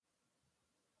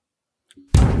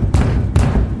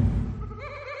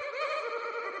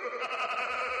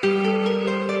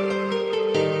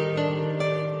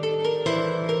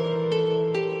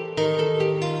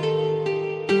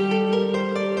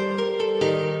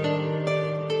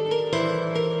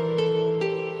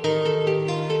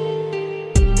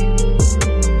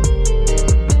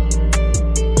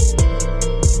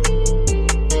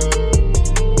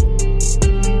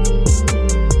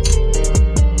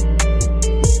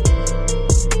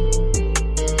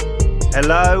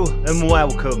Hello and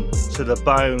welcome to the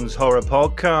Bones Horror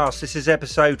Podcast. This is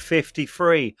episode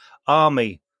 53,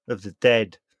 Army of the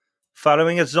Dead.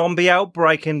 Following a zombie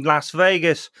outbreak in Las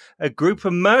Vegas, a group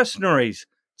of mercenaries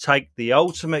take the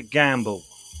ultimate gamble.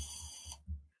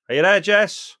 Are you there,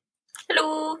 Jess?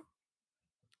 Hello.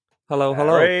 Hello,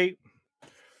 hello. Harry.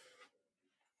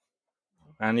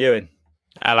 And Ewan.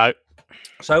 Hello.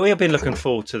 So we have been looking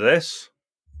forward to this.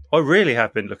 I really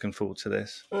have been looking forward to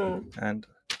this. And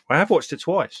I have watched it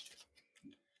twice.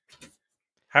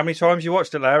 How many times you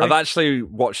watched it, Larry? I've actually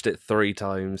watched it 3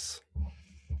 times.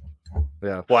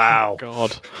 Yeah. Wow.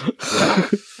 God. Oh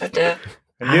dear.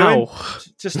 And Ewan?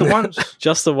 Just the once?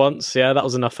 Just the once, yeah, that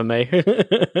was enough for me.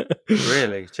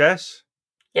 Really? Jess?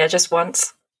 Yeah, just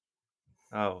once.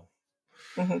 Oh.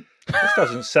 Mm-hmm. This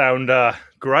doesn't sound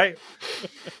great.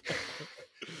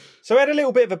 So we had a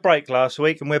little bit of a break last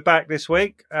week and we're back this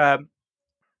week,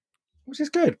 which is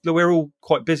good. We were all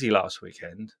quite busy last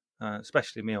weekend,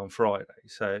 especially me on Friday.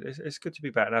 So it's good to be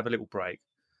back and have a little break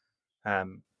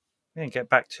and get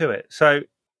back to it. So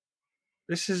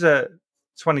this is a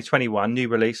 2021 new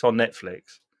release on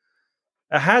Netflix.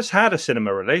 It has had a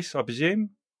cinema release, I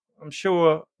presume. I'm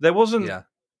sure there wasn't. Yeah.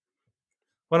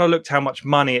 When I looked how much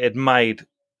money it had made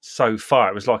so far,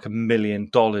 it was like $1 million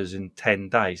in 10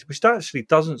 days, which actually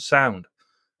doesn't sound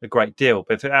a great deal.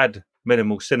 But if it had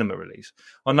minimal cinema release,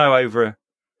 I know over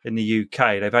in the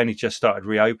UK they've only just started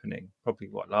reopening, probably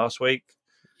last week.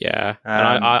 Yeah,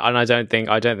 and I don't think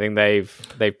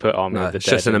they've put on. No, the it's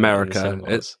just in America.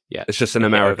 It's just in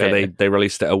America. Okay. They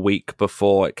released it a week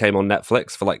before it came on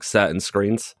Netflix for like certain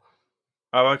screens.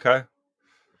 Oh, okay.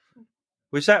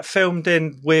 Was that filmed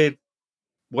in weird,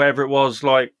 wherever it was,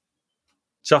 like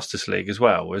Justice League as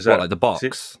well? Was that like the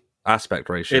box aspect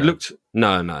ratio? It looked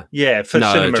no. Yeah, for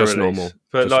cinema just release. normal.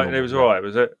 But Just like normal, it was yeah. all right,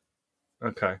 was it?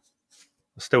 Okay.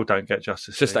 I still don't get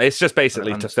Justice League. It's just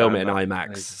basically I to film it in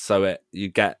understand IMAX, that. so you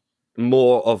get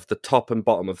more of the top and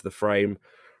bottom of the frame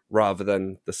rather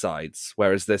than the sides.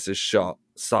 Whereas this is shot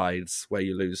sides, where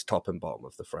you lose top and bottom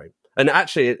of the frame. And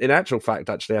actually, in actual fact,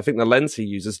 I think the lens he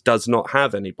uses does not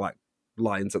have any black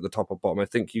lines at the top or bottom. I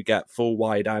think you get full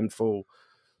wide and full.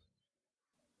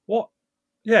 What?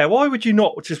 Yeah, why would you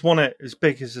not just want it as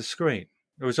big as the screen?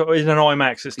 It was in an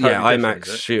IMAX. It's totally different,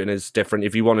 IMAX shooting is different.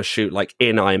 If you want to shoot like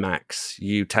in IMAX,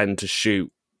 you tend to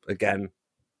shoot again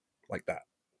like that.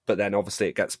 But then obviously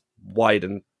it gets wide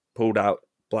and pulled out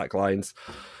black lines.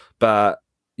 But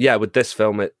yeah, with this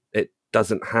film, it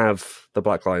doesn't have the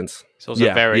black lines. It's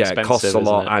also very expensive. It costs a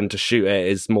lot, it? and to shoot it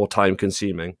is more time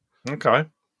consuming. Okay.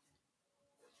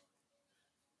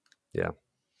 Yeah.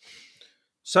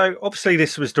 So obviously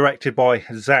this was directed by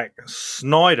Zack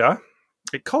Snyder.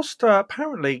 It cost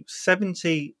apparently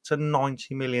 $70 to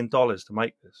 $90 million to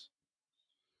make this.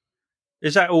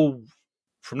 Is that all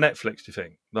from Netflix, do you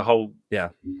think? The whole...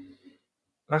 Yeah.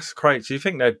 That's crazy. Do you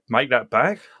think they'd make that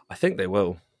back? I think they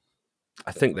will.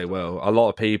 A lot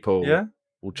of people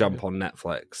will jump on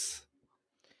Netflix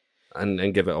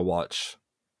and give it a watch.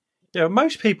 Yeah,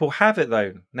 most people have it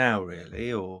though now,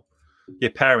 really, or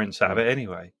your parents have it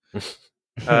anyway.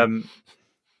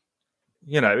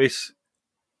 It's...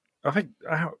 I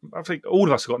think all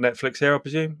of us have got Netflix here, I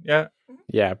presume. Yeah.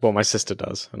 Yeah, well, my sister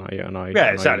does, and I.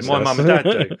 Yeah, exactly. My mum and dad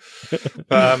do.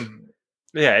 But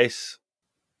it's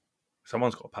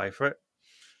someone's got to pay for it.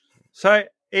 So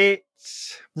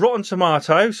it's Rotten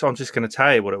Tomatoes. So I'm just going to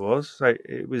tell you what it was. So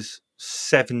it was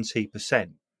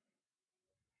 70%.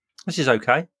 This is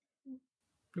okay.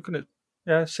 Looking at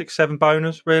 6-7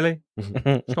 boners, really.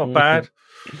 It's not bad.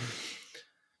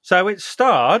 So it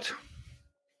starred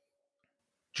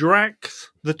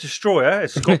Drax the Destroyer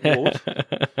as Scott Ward.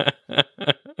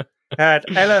 Had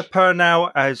Ella Purnell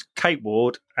as Kate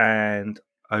Ward and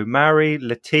Omari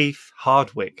Lateef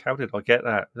Hardwick. How did I get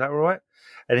that? Is that all right?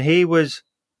 And he was,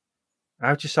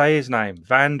 how'd you say his name?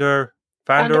 Vandery?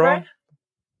 Vandery?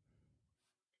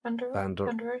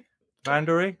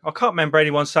 I can't remember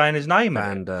anyone saying his name.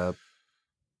 Yeah.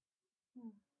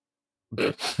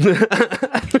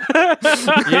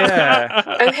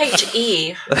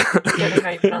 O-H-E. I don't know how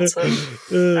you pronounce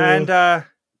it.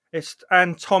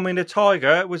 And Tommy the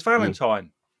Tiger was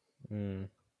Valentine.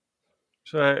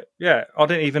 So yeah, I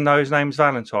didn't even know his name's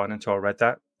Valentine until I read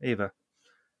that either.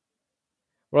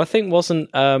 Well, I think wasn't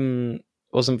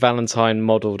Valentine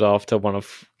modelled after one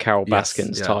of Carol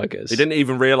Baskin's tigers? He didn't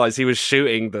even realise he was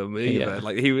shooting them either. Yeah.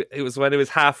 Like it was when he was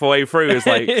halfway through, it was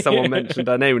like someone mentioned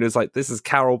her name and it was like, this is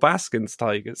Carol Baskin's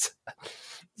tigers.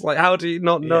 It's like, how do you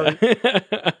not know? Yeah.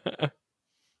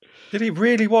 Did he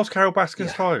really was Carol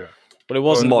Baskin's tiger? Well, it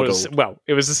wasn't. Model.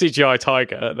 It was a CGI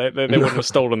tiger. They wouldn't have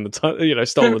stolen the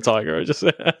stole the tiger. It just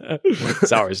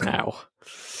it's ours now.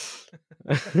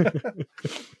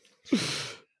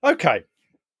 Okay.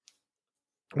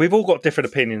 We've all got different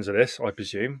opinions of this, I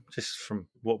presume, just from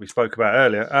what we spoke about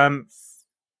earlier.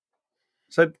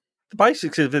 So the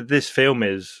basics of this film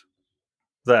is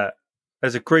that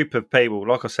there's a group of people,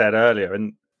 like I said earlier,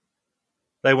 and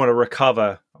they want to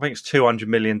recover, I think it's $200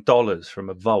 million from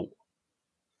a vault.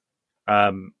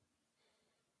 And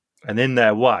in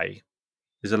their way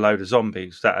is a load of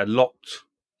zombies that are locked.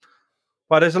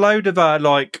 Well, there's a load of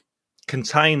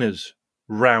containers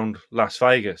round Las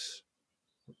Vegas.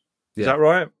 Is that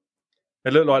right?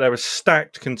 It looked like there were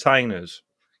stacked containers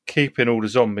keeping all the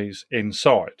zombies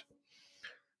inside.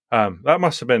 That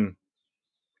must have been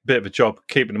a bit of a job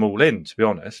keeping them all in, to be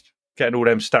honest. Getting all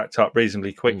them stacked up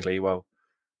reasonably quickly. Well,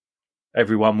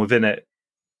 everyone within it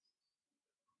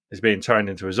is being turned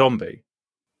into a zombie.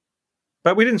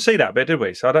 But we didn't see that bit, did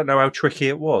we? So I don't know how tricky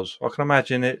it was. I can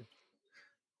imagine it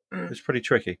was pretty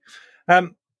tricky.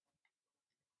 And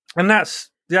that's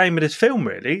the aim of this film,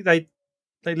 really. They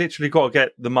literally got to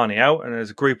get the money out, and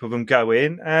there's a group of them go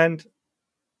in, and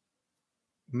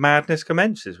madness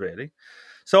commences, really.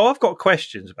 So I've got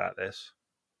questions about this.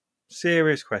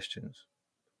 Serious questions.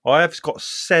 I have got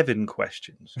 7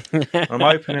 questions. I'm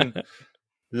hoping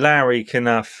Larry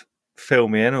can fill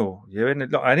me in, or you, and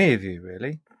not any of you,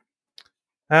 really.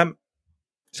 So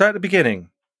at the beginning,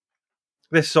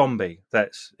 this zombie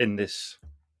that's in this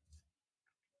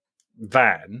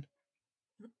van,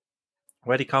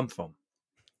 where'd he come from?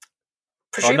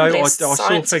 Presumably I saw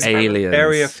science things. experiment. Aliens.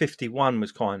 Area 51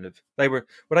 was kind of. Were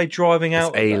they driving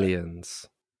out? It's of aliens.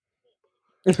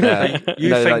 Yeah. You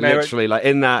No, think like they're- literally, like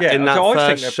in that Yeah, in that so I think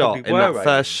first there shot, probably in were that aliens.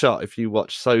 first shot, if you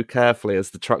watch so carefully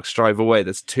as the trucks drive away,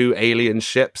 there's 2 alien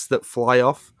ships that fly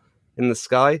off in the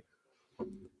sky.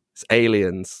 It's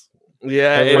aliens.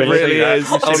 Yeah, Oh, it really? really Yeah, is.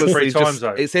 you've seen it Honestly, 3 times,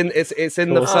 though. it's in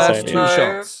the course first it's 2 aliens.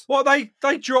 shots. What, they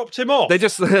dropped him off? They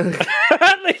just They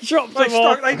dropped him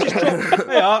off. They just dropped.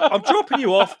 They are. I'm dropping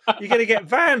you off. You're going to get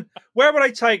van. Where were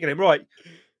they taking him? Right.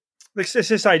 This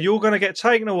is saying you're going to get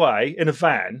taken away in a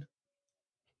van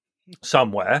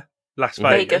somewhere, Las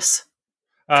Vegas.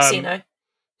 Vegas casino.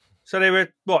 So they were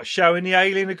showing the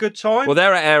alien a good time. Well,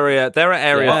 they're at area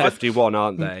Yeah. 51,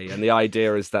 aren't they? And the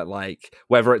idea is that, like,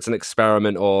 whether it's an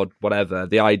experiment or whatever,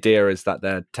 the idea is that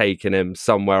they're taking him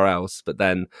somewhere else, but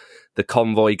then the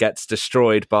convoy gets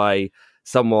destroyed by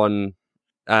someone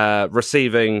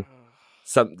receiving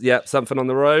something on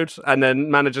the road, and then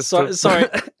manages to... Sorry,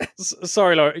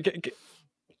 Laura.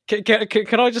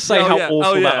 Can I just say how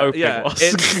awful that opening was?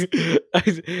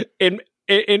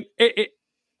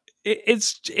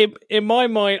 It's in my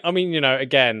mind. I mean,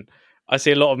 again, I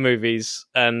see a lot of movies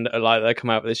and they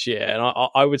come out this year, and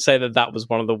I would say that was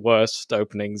one of the worst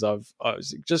openings I've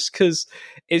just because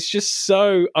it's just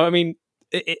so. I mean,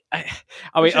 He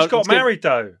just got married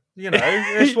though.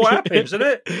 That's what happens, isn't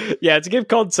it? Yeah, to give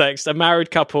context, a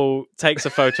married couple takes a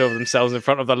photo of themselves in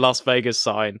front of the Las Vegas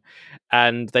sign,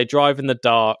 and they drive in the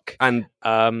dark, and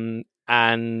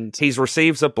he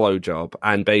receives a blowjob,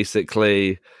 and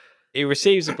basically he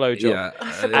receives a blowjob. Yeah,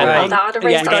 I forgot about that. I'd erased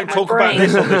We it don't in my talk brain. about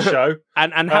this on the show.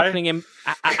 And Right.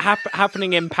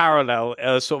 happening in parallel,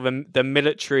 sort of the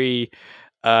military,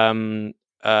 carrying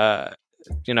the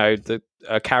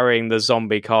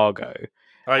zombie cargo.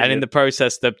 And in the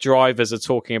process, the drivers are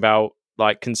talking about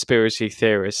like conspiracy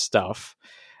theorist stuff,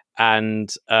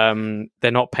 and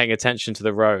they're not paying attention to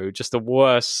the road. Just the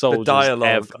worst soldiers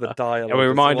ever. The dialogue. And it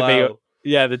reminded me,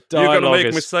 the dialogue. You're gonna make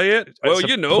is, me say it? Well,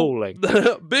 it's appalling.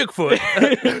 Bigfoot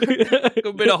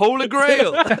could be the Holy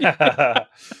Grail.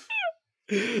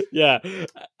 Yeah,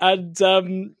 and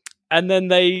then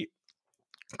they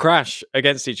crash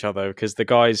against each other because the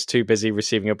guy's too busy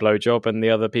receiving a blowjob and the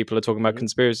other people are talking about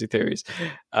conspiracy theories.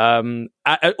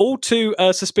 All too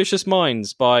Suspicious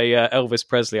Minds by Elvis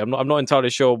Presley. I'm not entirely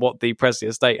sure what the Presley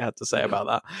estate had to say about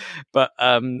that, but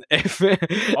if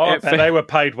they were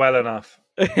paid well enough.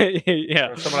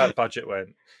 Yeah, Some of that budget went.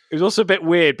 it was also a bit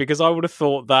weird because I would have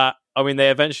thought that. I mean, they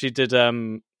eventually did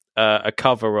a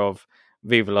cover of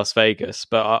Viva Las Vegas,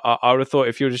 but I would have thought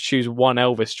if you were to choose one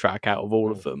Elvis track out of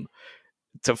all of them,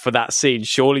 for that scene,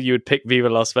 surely you would pick Viva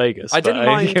Las Vegas. I didn't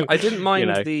mind. I didn't mind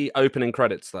you know. the opening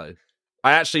credits though.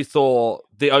 I actually thought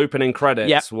the opening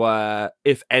credits were,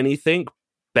 if anything,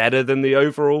 better than the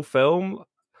overall film.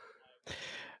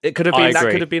 It could have been that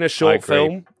could have been a short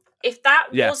film. If that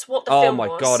was what the film was.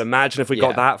 Oh my god! Imagine if we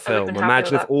got that film.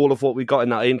 Imagine if all of what we got in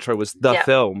that intro was the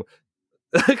film.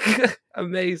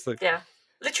 Amazing. Yeah,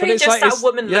 literally just that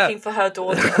woman looking for her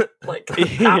daughter. Like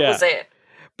that was it.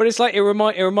 But it's like it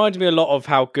reminded me a lot of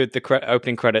how good the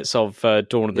opening credits of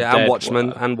Dawn of the Dead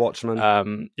and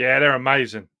Watchmen. Yeah, they're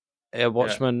amazing.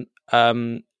 Watchmen.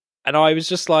 And I was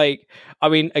just like, I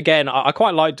mean, again, I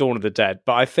quite like Dawn of the Dead,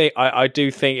 but I do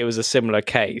think it was a similar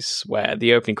case where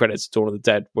the opening credits of Dawn of the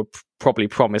Dead were probably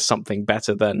promised something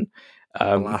better than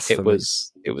it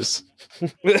was.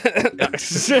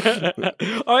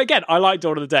 Again, I like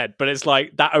Dawn of the Dead, but it's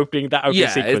like that opening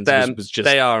sequence was just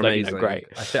they are amazing. Great.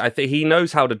 I think he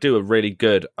knows how to do a really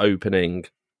good opening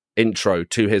intro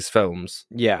to his films.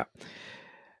 Yeah,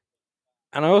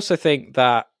 and I also think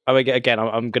that. I mean, again,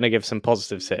 I'm going to give some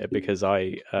positives here because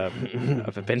I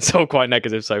have been told quite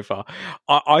negative so far.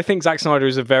 I think Zack Snyder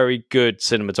is a very good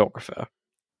cinematographer,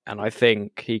 and I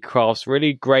think he crafts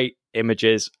really great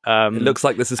images. It looks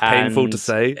like this is painful to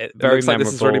say. Very looks like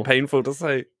this is really painful to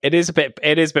say. It is a bit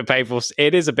painful.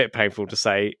 It is a bit painful to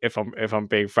say if I'm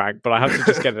being frank, but I have to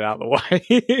just get it out of the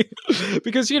way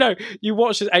because you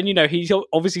watch it and he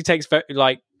obviously takes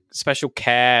special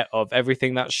care of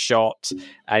everything that's shot,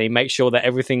 and he makes sure that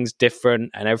everything's different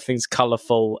and everything's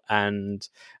colorful, and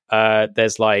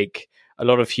there's like a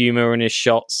lot of humor in his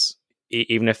shots,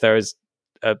 even if there is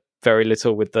very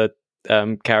little with the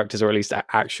characters, or at least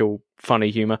actual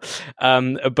funny humor.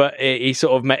 But he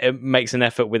sort of makes an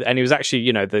effort with, and he was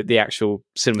actually the actual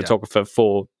cinematographer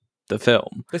for the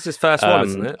film. This is first one,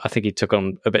 isn't it? I think he took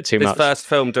on a bit too much. His first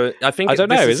film doing. I don't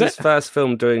know. Is his first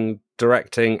film doing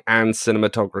directing and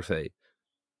cinematography?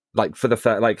 Like for the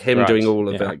him doing all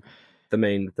of the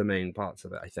main parts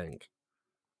of it. I think.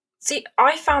 See,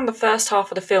 I found the first half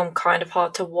of the film kind of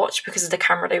hard to watch because of the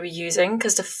camera they were using,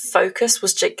 because the focus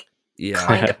was just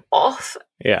kind of off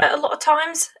at a lot of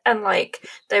times, and like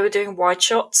they were doing wide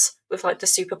shots with like the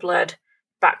super blurred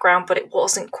background, but it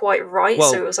wasn't quite right.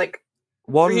 So it was like.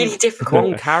 Really difficult.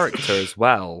 One character as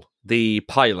well, the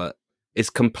pilot, is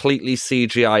completely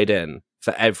CGI'd in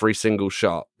for every single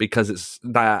shot because it's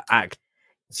that act.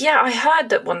 Yeah, I heard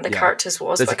that one of the characters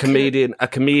was. There's a comedian. A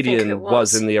comedian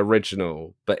was in the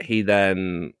original, but he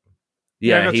then,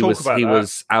 he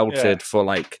was outed for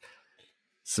like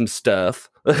some stuff.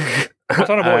 I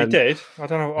don't know what he did. I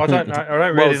don't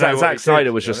really know. Zack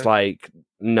Snyder was just like,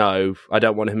 no, I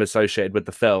don't want him associated with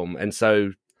the film, and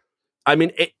so, I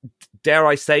mean, dare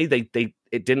I say,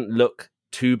 it didn't look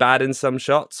too bad in some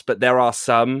shots, but there are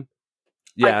some.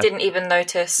 Yeah. I didn't even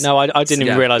notice. No, I didn't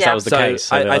even realise that was the case.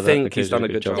 So I think he's done a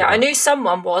good job. Yeah, I knew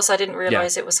someone was. I didn't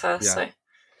realise it was her.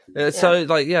 Yeah. So,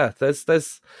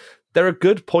 there are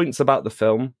good points about the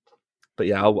film,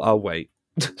 but I'll wait.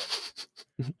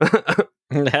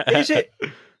 Is it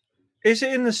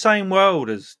in the same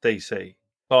world as DC?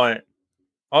 Like,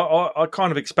 I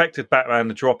kind of expected Batman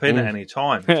to drop in at any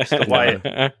time.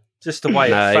 Just the way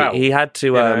it felt. He had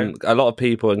to. A lot of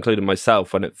people, including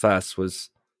myself, when it first was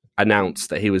announced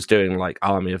that he was doing like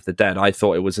Army of the Dead, I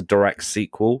thought it was a direct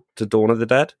sequel to Dawn of the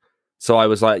Dead. So I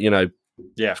was like,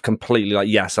 completely like,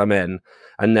 yes, I'm in.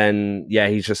 And then,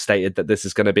 he just stated that this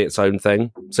is going to be its own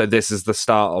thing. So this is the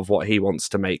start of what he wants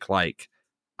to make. Like,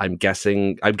 I'm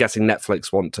guessing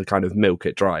Netflix want to kind of milk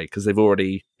it dry because they've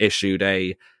already issued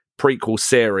a prequel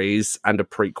series and a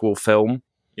prequel film.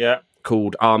 Yeah.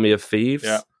 Called Army of Thieves.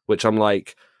 Yeah. Which I'm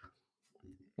like,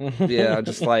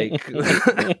 just like,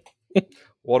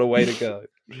 what a way to go.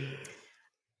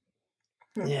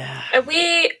 Yeah.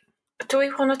 Do we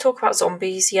want to talk about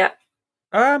zombies yet?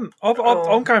 I'm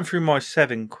going through my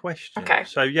 7 questions. Okay.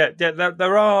 So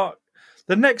there are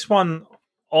the next one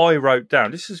I wrote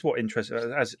down. This is what interests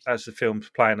as the film's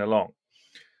playing along.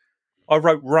 I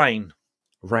wrote rain.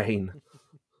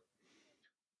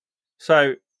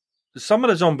 So some of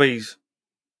the zombies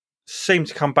seem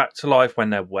to come back to life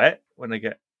when they're wet, when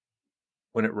it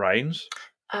rains.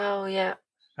 Oh yeah.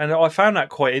 And I found that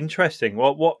quite interesting.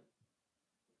 What?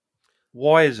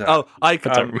 Why is that? Oh, I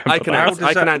can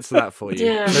answer that for you.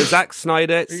 Yeah. So Zack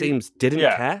Snyder, it seems, didn't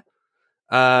care.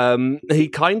 He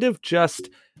kind of just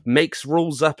makes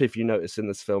rules up, if you notice in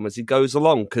this film, as he goes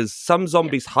along, because some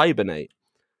zombies hibernate.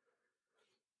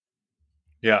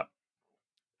 Yeah.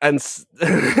 And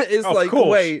it's like, course.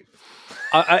 wait.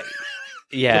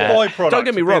 Don't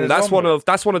get me wrong. That's one of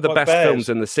the best films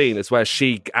in the scene. Is where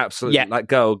she absolutely that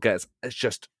girl gets. It's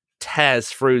just tears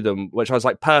through them, which I was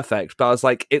like, perfect. But I was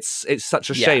like, it's such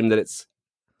a shame that it's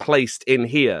placed in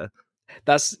here.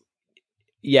 That's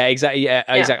exactly.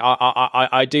 Exactly.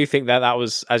 I do think that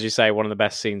was, as you say, one of the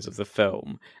best scenes of the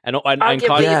film, and I'll give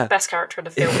you the best character in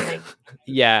the film. I think.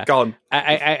 Yeah, gone.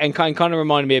 And kind of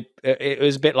reminded me. It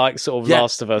was a bit like sort of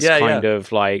Last of Us, kind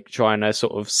of like trying to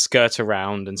sort of skirt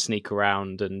around and sneak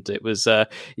around, and it was it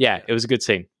was a good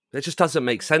scene. It just doesn't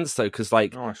make sense though, because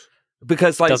like. Nice.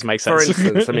 Because, like, does make sense. For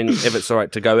instance, I mean, if it's all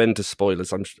right to go into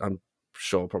spoilers, I'm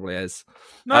sure probably is.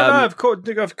 No, of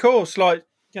course. Like,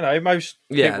 you know, most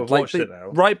people have watched it now.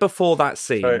 Right before that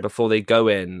scene, before they go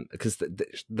in, because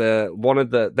their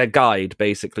guide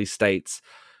basically states,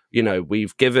 you know,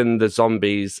 we've given the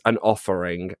zombies an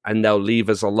offering and they'll leave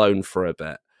us alone for a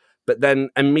bit. But then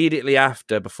immediately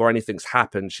after, before anything's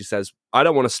happened, she says, I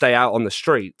don't want to stay out on the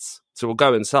streets, so we'll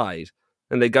go inside.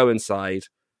 And they go inside.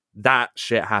 That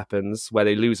shit happens where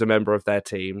they lose a member of their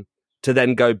team to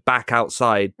then go back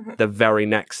outside the very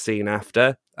next scene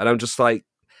after. And I'm just like,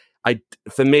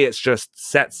 for me, it's just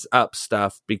sets up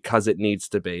stuff because it needs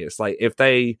to be. It's like if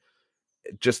they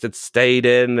just had stayed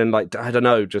in and like, I don't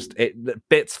know,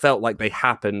 bits felt like they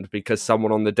happened because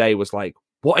someone on the day was like,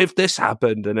 what if this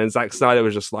happened? And then Zack Snyder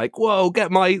was just like, whoa, get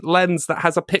my lens that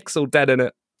has a pixel dead in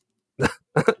it.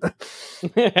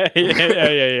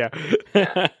 yeah.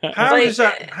 How does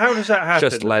that happen?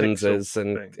 Just lenses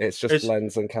and it's just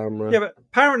lens and camera. Yeah, but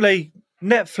apparently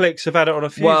Netflix have had it on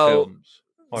a few films.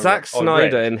 Zack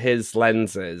Snyder in his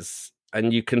lenses,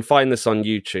 and you can find this on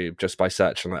YouTube just by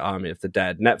searching like Army of the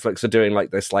Dead. Netflix are doing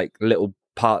like this like little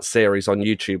part series on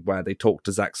YouTube where they talk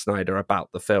to Zack Snyder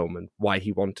about the film and why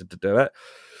he wanted to do it.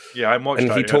 Yeah, I watched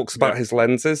that. And he talks about his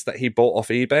lenses that he bought off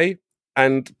eBay.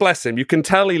 And bless him, you can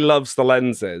tell he loves the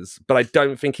lenses, but I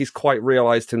don't think he's quite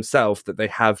realised himself that they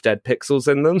have dead pixels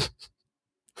in them.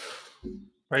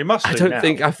 Well, he must.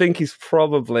 I think he's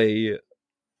probably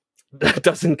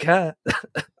doesn't care.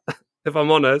 If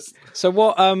I'm honest. So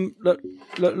what?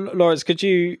 Lawrence, could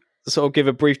you sort of give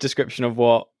a brief description of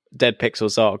what dead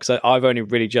pixels are? Because I've only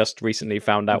really just recently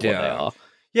found out what they are.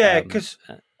 Yeah, because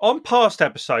on past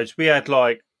episodes we had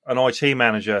like an IT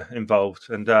manager involved,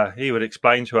 and he would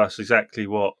explain to us exactly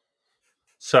what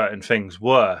certain things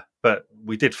were, but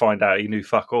we did find out he knew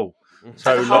fuck all.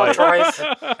 So,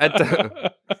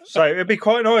 so it'd be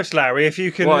quite nice, Larry, if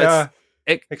you can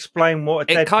explain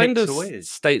what a dead pixel is. It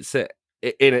states it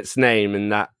in its name, in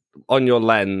that on your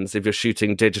lens, if you're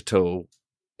shooting digital,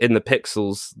 in the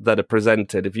pixels that are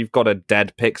presented, if you've got a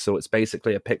dead pixel, it's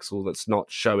basically a pixel that's not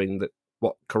showing that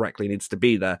what correctly needs to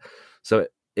be there. So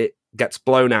it gets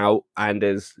blown out and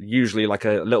is usually like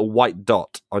a little white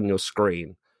dot on your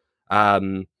screen.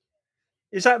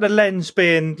 Is that the lens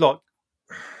being like?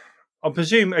 I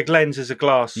presume a lens is a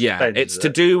glass. Yeah, lens, it's to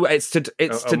do with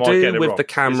the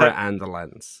camera and the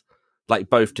lens, like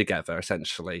both together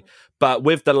essentially. But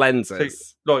with the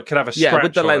lenses, so it can have a scratch.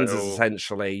 With the lenses,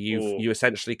 essentially, you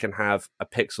essentially can have a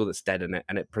pixel that's dead in it,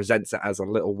 and it presents it as a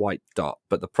little white dot.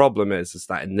 But the problem is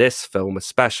that in this film,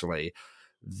 especially,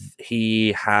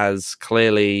 he has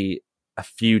clearly a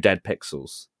few dead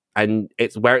pixels, and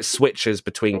it's where it switches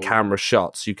between camera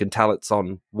shots. You can tell it's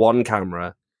on one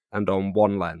camera and on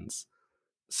one lens.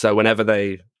 So whenever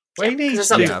they, he needs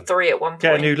up to 3 at one point.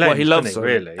 Get a new lens. Well, he loves them.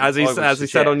 Really, as he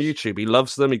said on YouTube, he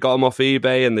loves them. He got them off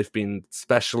eBay, and they've been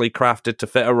specially crafted to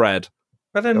fit a red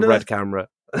camera.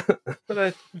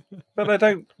 But they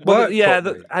don't. Well,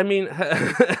 I mean,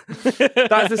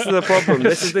 this is the problem.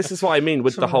 This is what I mean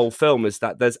with the whole film, is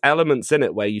that there's elements in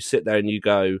it where you sit there and you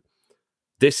go,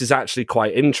 "This is actually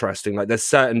quite interesting." Like there's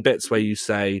certain bits where you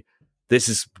say, "This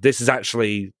is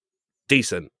actually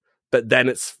decent," but then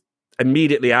it's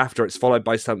immediately after it's followed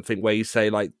by something where you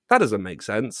say, like, that doesn't make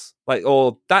sense, like,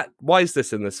 or that, why is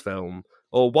this in this film,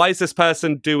 or why is this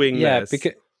person doing this?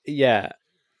 Because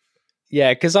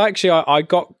I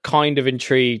got kind of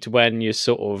intrigued when you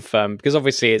sort of because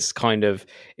obviously it's kind of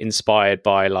inspired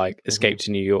by like Escape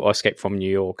to New York or Escape from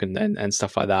New York and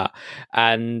stuff like that,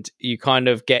 and you kind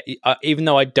of get even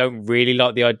though I don't really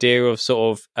like the idea of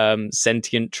sort of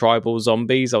sentient tribal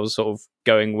zombies, I was sort of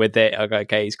going with it.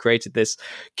 Okay, he's created this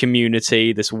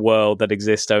community, this world that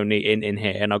exists only in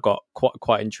here, and I got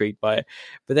quite intrigued by it.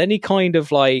 But then he kind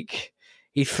of like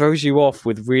he throws you off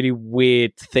with really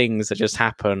weird things that just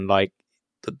happen, like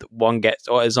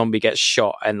a zombie gets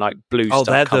shot and like blue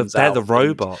stuff comes out. They're the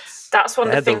robots. That's one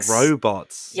of the things. They're the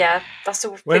robots. Yeah, that's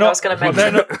the thing I was going to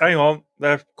mention. Hang on,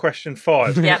 they're question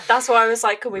 5. Yeah, that's why I was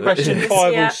like, can we mention question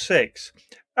 5 or 6?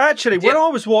 Actually, when I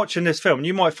was watching this film,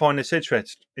 you might find this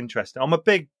interesting. I'm a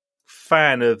big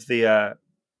fan of the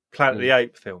Planet of the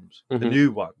Apes films, the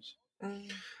new ones,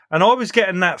 and I was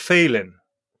getting that feeling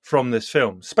from this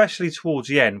film, especially towards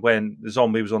the end when the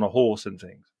zombie was on a horse and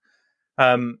things.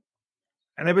 And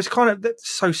it was kind of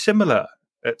so similar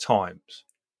at times.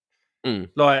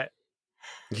 Like,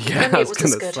 yeah, I was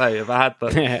going to say, if I had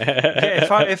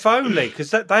the... if only,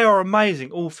 because they are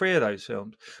amazing, all three of those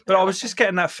films. But I was just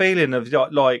getting that feeling of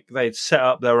like they'd set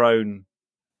up their own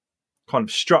kind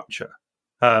of structure,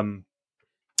 the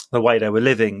way they were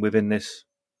living within this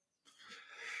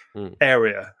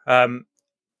area. And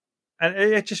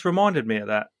it just reminded me of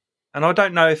that. And I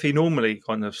don't know if he normally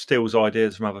kind of steals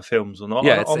ideas from other films or not.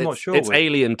 Yeah, I'm not sure. It's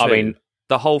Alien 2. I mean,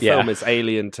 the whole film is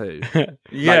Alien 2.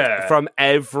 Like, from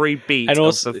every beat of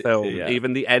the film,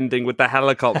 even the ending with the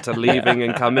helicopter leaving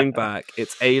and coming back,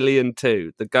 it's Alien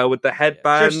 2. The girl with the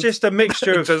headband. It's just a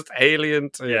mixture of just Alien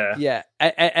 2. Yeah.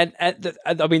 And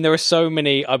I mean, there are so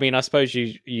many. I mean, I suppose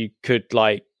you could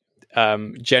like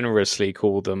generously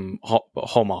call them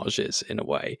homages in a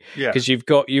way, because you've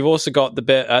also got the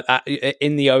bit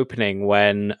in the opening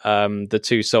when the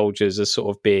two soldiers are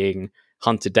sort of being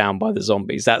hunted down by the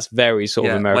zombies. That's very sort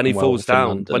of American. When he falls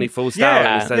down, he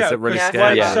says it really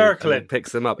scary. Circling,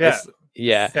 picks him up.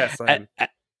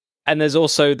 And there's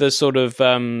also the sort of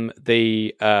when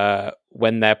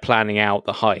they're planning out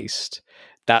the heist.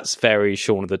 That's very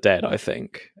Shaun of the Dead, I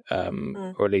think.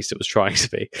 Or at least it was trying to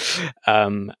be.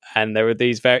 And there are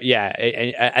these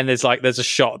and there's a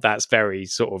shot that's very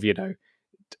sort of,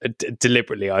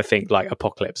 deliberately, I think, like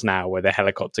Apocalypse Now, where the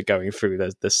helicopter going through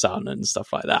the sun and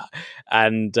stuff like that.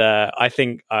 And I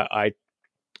think I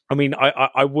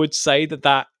would say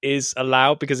that is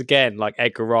allowed, because again, like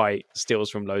Edgar Wright steals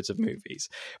from loads of movies,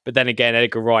 but then again,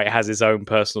 Edgar Wright has his own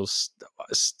personal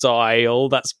style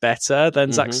that's better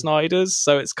than Zack Snyder's.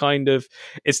 So it's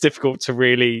difficult to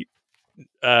really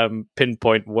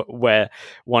pinpoint where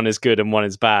one is good and one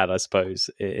is bad, I suppose,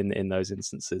 in those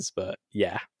instances. But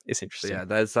yeah, it's interesting. Yeah,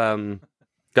 there's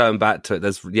going back to it.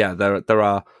 There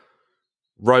are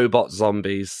robot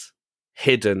zombies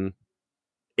hidden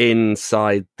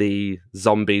inside the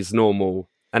zombies normal,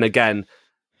 and again,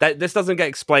 this doesn't get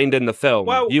explained in the film.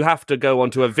 Well, you have to go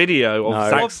onto a video of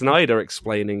Zack Snyder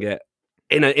explaining it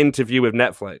in an interview with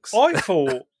Netflix. I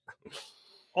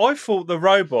thought the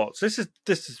robots. This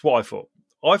is what I thought.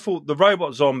 I thought the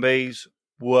robot zombies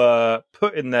were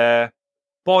put in there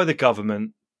by the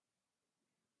government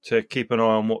to keep an eye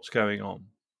on what's going on.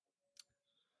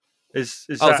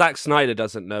 Zack Snyder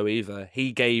doesn't know either.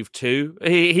 He gave 2.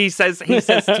 He says 2.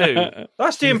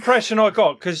 That's the impression I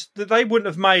got, because they wouldn't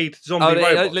have made zombie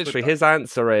robots. Literally, his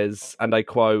answer is, and I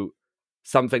quote,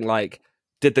 something like,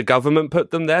 "Did the government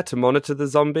put them there to monitor the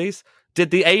zombies? Did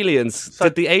the aliens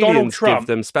give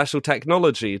them special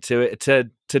technology to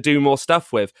do more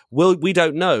stuff with? Well, we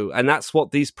don't know, and that's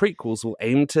what these prequels will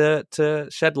aim to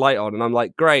shed light on." And I'm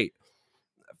like, great.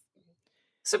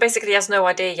 So basically, he has no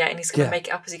idea yet, and he's going to make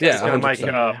it up as he goes. He's going to make it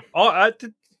up.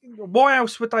 Why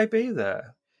else would they be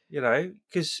there?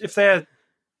 Because if they're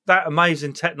that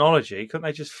amazing technology, couldn't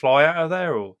they just fly out of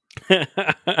there? Or do you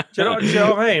know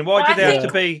what I mean? Why did they have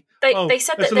to be? They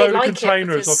said that they like of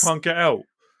containers. Because... I can't get out.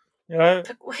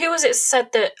 Who was it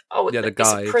said that?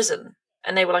 It's a prison,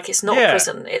 and they were like, "It's not a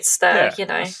prison. It's there."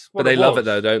 But they love it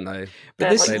though, don't they?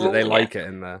 But they like it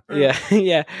in there.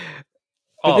 Yeah.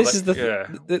 But this is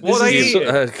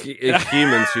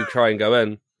humans who try and go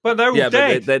in. But they're all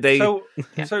dead. They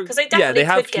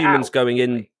have humans out,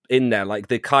 going in there, like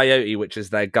the Coyote, which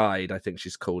is their guide. I think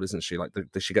she's called, isn't she? Like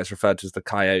she gets referred to as the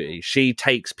Coyote. She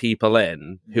takes people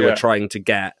in who are trying to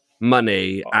get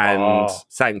money and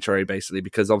sanctuary, basically,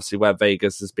 because obviously where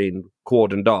Vegas has been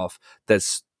cordoned off,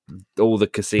 there's all the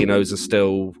casinos are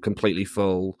still completely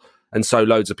full. And so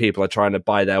loads of people are trying to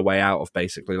buy their way out of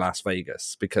basically Las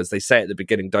Vegas, because they say at the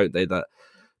beginning, don't they, that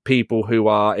people who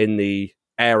are in the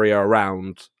area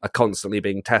around are constantly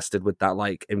being tested with that,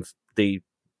 like in the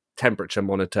temperature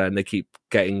monitor, and they keep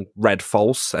getting read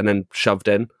false and then shoved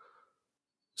in.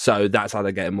 So that's how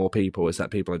they're getting more people, is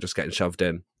that people are just getting shoved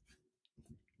in.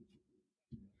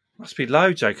 Must be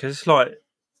loads, because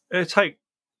there's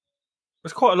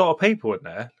quite a lot of people in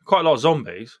there, quite a lot of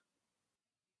zombies.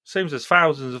 Seems there's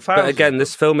thousands of thousands. But again,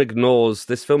 this film ignores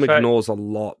a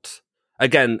lot.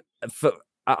 Again,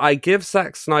 I give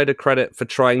Zack Snyder credit for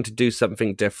trying to do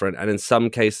something different, and in some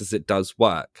cases it does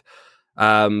work.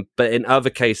 But in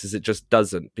other cases it just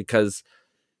doesn't, because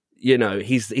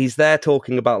he's there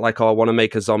talking about like, I want to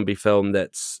make a zombie film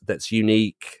that's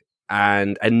unique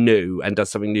and new and does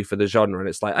something new for the genre, and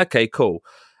it's like, okay, cool.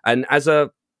 And as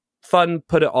a fun,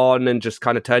 put it on and just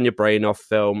kind of turn your brain off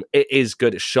film, it is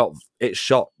good. It's shot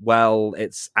well,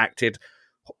 it's acted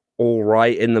all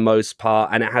right in the most part,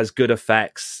 and it has good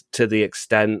effects to the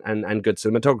extent, and good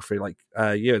cinematography, like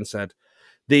Ewan said.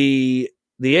 The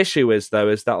issue is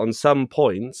that on some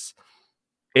points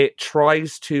it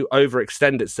tries to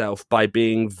overextend itself by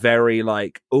being very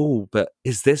like, oh, but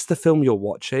is this the film you're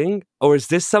watching? Or is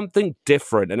this something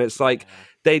different? And it's like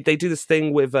they do this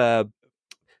thing with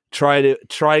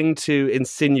trying to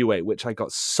insinuate, which I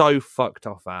got so fucked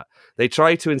off at. They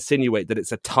try to insinuate that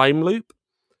it's a time loop.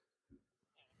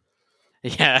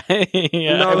 Yeah. No,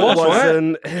 it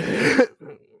wasn't.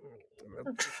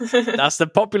 That's the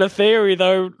popular theory,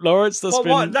 though, Lawrence. That's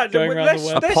been going around the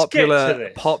world.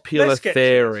 A popular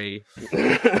theory.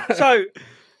 So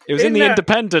it was in the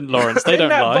Independent, Lawrence. They don't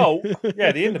lie. Vault,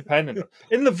 yeah, the Independent.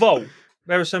 In the vault,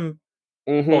 there are some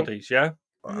bodies. Yeah.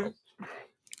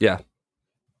 Yeah.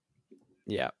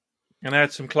 Yeah. And they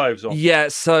had some clothes on. Yeah,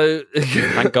 so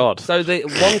thank God. So the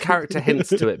one character hints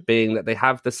to it being that they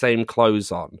have the same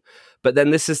clothes on, but then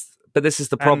this is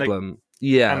the problem.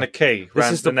 And the key.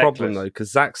 This is the problem though,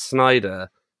 because Zack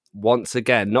Snyder, once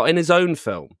again, not in his own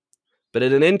film, but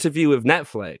in an interview with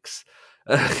Netflix,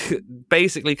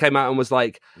 basically came out and was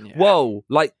like, "Whoa,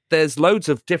 like there's loads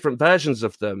of different versions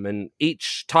of them, and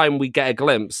each time we get a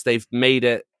glimpse, they've made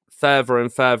it further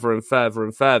and further and further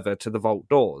and further to the vault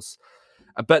doors."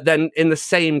 But then in the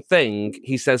same thing,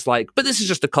 he says like, but this is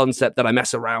just a concept that I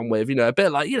mess around with, a bit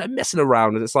like, messing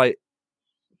around. And it's like,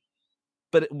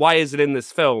 but why is it in this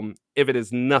film if it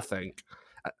is nothing?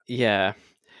 Yeah.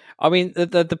 I mean,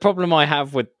 the problem I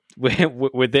have with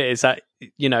it is that,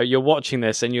 you're watching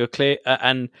this and you're clear,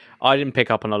 and I didn't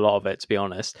pick up on a lot of it, to be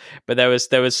honest, but there was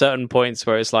certain points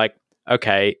where it's like,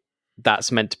 okay,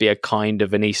 that's meant to be a kind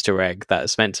of an Easter egg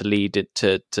that's meant to lead it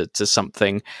to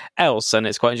something else, and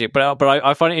it's quite interesting. But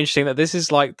I find it interesting that this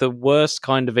is like the worst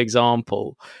kind of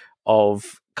example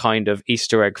of kind of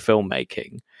Easter egg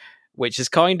filmmaking, which has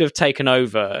kind of taken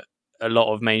over a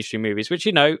lot of mainstream movies. Which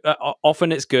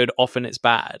often it's good, often it's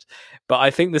bad. But I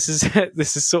think this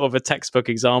is sort of a textbook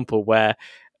example where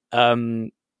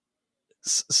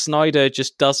Snyder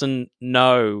just doesn't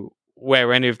know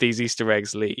where any of these Easter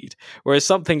eggs lead. Whereas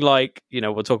something like,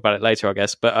 we'll talk about it later, I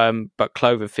guess, but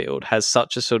Cloverfield has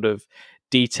such a sort of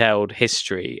detailed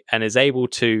history and is able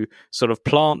to sort of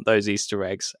plant those Easter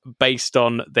eggs based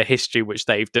on the history which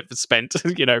they've spent,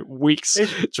 weeks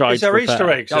trying to prepare.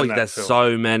 Easter eggs? Oh, there's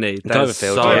so many. There's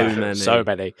so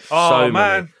many. Oh, so man.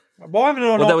 Many. Why haven't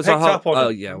I not picked up on it? Oh,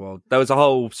 yeah, well, there was a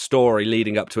whole story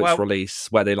leading up to its release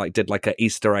where they did an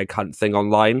Easter egg hunt thing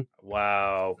online.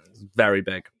 Wow. Very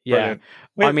big. Yeah.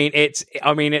 I mean, it's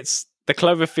the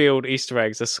Cloverfield Easter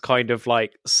eggs are kind of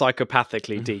like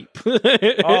psychopathically deep.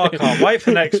 I can't wait for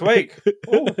next week.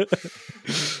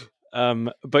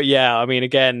 But yeah, I mean,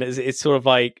 again, it's sort of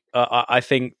like, I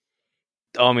think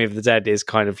Army of the Dead is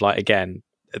kind of like, again,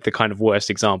 the kind of worst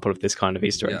example of this kind of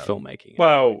Easter egg filmmaking.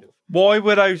 Well, why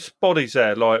were those bodies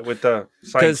there, like with the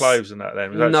same clothes and that?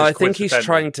 Then no, I think he's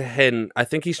trying to hint. I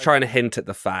think he's trying to hint at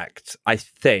the fact. I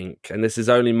think, and this is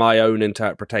only my own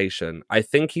interpretation, I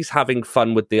think he's having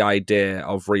fun with the idea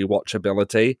of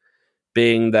rewatchability,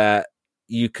 being that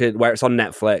you could, where it's on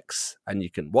Netflix and you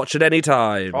can watch it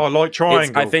anytime. Oh, like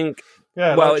Triangle. I think.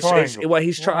 Yeah, well, like it's well,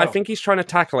 he's trying. I think he's trying to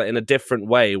tackle it in a different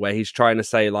way, where he's trying to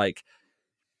say like.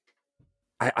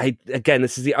 I again,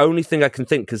 this is the only thing I can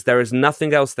think, because there is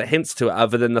nothing else that hints to it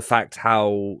other than the fact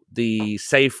how the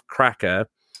safe cracker,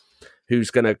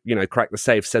 who's going to, crack the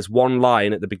safe, says one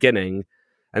line at the beginning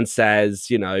and says,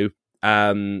 oh,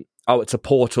 it's a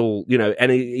portal,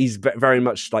 and he's very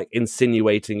much like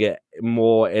insinuating it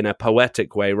more in a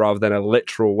poetic way rather than a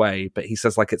literal way. But he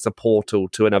says like it's a portal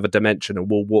to another dimension and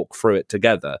we'll walk through it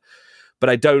together. But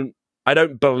I don't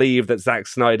believe that Zack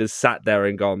Snyder's sat there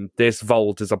and gone, this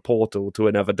vault is a portal to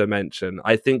another dimension.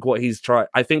 I think what he's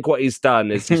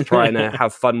done is he's trying to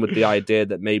have fun with the idea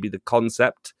that maybe the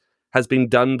concept has been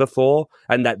done before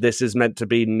and that this is meant to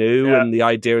be new. Yeah. And the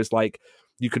idea is like,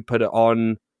 you could put it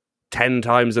on 10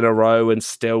 times in a row and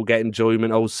still get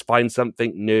enjoyment. Oh, find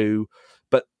something new.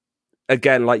 But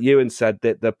again, like Ewan said,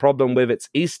 that the problem with its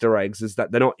Easter eggs is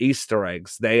that they're not Easter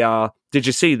eggs. They are, did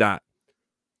you see that?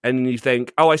 And you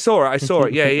think, oh, I saw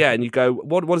it, yeah. And you go,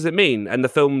 what does it mean? And the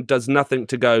film does nothing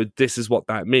to go, this is what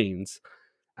that means.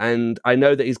 And I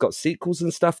know that he's got sequels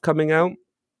and stuff coming out,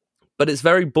 but it's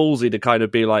very ballsy to kind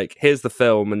of be like, here's the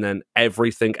film, and then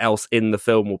everything else in the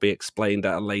film will be explained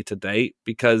at a later date,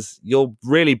 because you're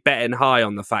really betting high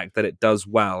on the fact that it does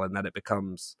well and that it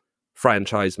becomes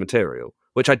franchise material,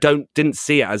 which I didn't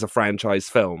see it as a franchise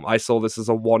film. I saw this as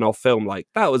a one-off film, like,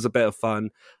 that was a bit of fun,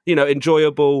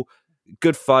 enjoyable,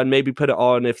 good fun, maybe put it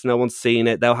on if no one's seen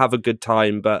it, they'll have a good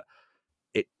time, but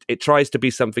it tries to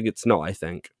be something it's not, I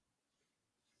think.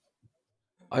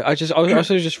 I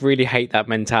also just really hate that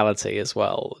mentality as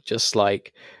well. Just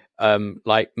like,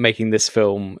 like making this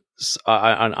film.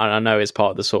 I know it's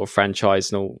part of the sort of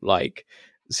franchise-nal like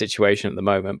situation at the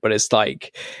moment, but it's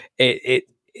like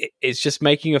it's just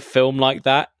making a film like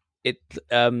that. It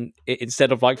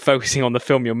instead of like focusing on the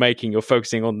film you're making, you're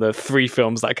focusing on the 3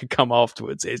 films that could come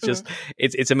afterwards. It's just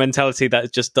it's a mentality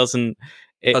that just doesn't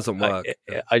work.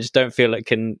 I just don't feel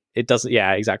it doesn't.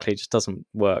 Yeah, exactly. It just doesn't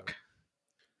work.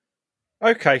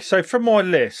 Okay, so from my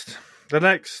list, the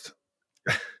next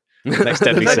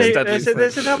deadly sin.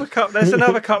 There's another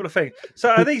couple of things.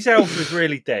 So are these alphas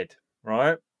really dead?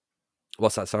 Right?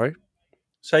 What's that? Sorry.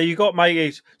 So you got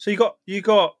mateys. So you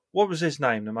got what was his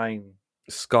name? The main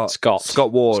Scott No,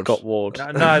 Ward.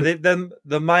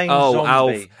 the main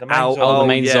zombie. The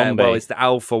main zombie. Well, it's the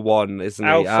alpha one, isn't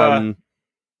he?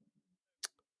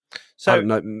 So I don't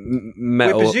know,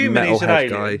 we're presuming he's an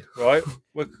alien, guy. right?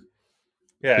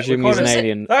 Presuming he's an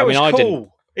alien. That was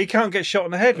cool. He can't get shot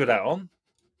in the head with that on.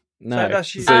 No, so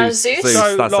that's Zeus.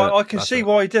 So I can see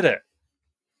why he did it.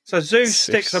 So Zeus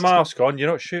sticks a mask on.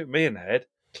 You're not shooting me in the head.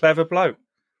 Clever bloke,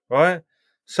 right?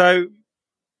 So,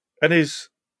 and his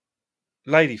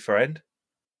lady friend.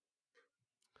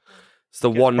 It's the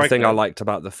one thing I liked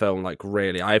about the film. Like,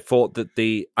 really, I thought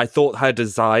her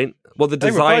design. Well, the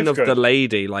design of the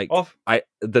lady, like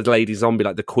the lady zombie,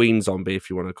 like the queen zombie, if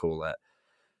you want to call it.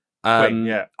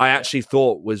 I actually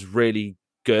thought was really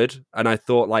good, and I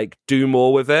thought like do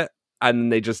more with it, and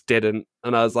they just didn't.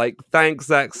 And I was like, thanks,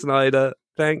 Zack Snyder,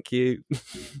 thank you.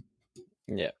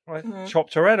 Yeah,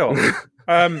 chopped her head off.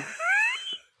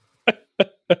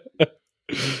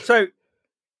 So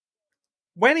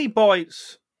when he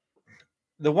bites,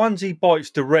 the ones he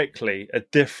bites directly are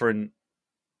different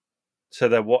to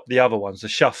the other ones, the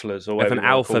shufflers or whatever. If an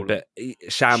alpha bit,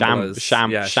 shamblers,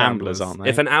 shamblers, aren't they?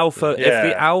 If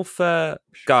the alpha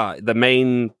guy, the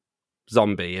main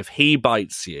zombie, if he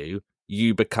bites you,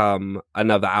 you become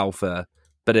another alpha.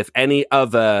 But if any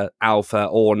other alpha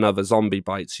or another zombie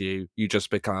bites you, you just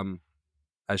become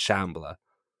a shambler.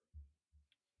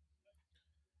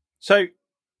 So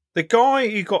the guy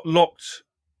who got locked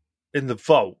in the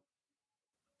vault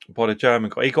by the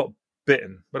German guy, he got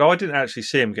bitten, but I didn't actually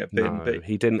see him get bitten. No, but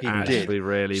he didn't actually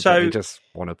really. So, but they just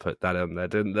want to put that in there,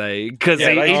 didn't they? Because he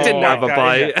didn't have a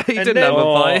bite. Yeah. He didn't have a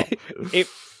bite.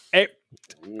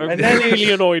 And then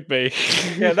really annoyed me.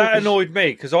 Yeah, that annoyed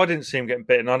me because I didn't see him getting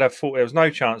bitten. I'd have thought there was no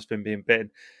chance of him being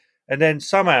bitten. And then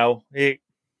somehow there's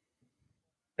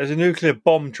a nuclear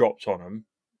bomb dropped on him.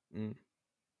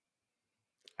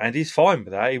 And he's fine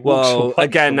with that. He walks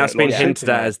again, that's been hinted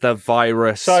at as the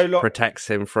virus protects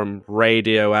him from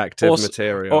radioactive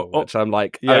material, which I'm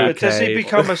like, okay. Does he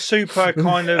become a super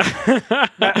kind of...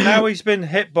 now he's been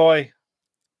hit by,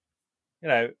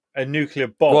 a nuclear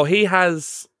bomb. Well, he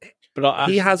has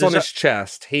on his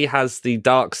chest, he has the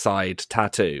dark side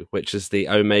tattoo, which is the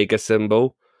Omega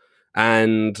symbol.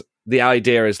 And the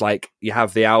idea is like, you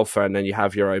have the alpha and then you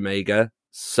have your Omega.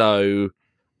 So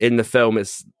in the film,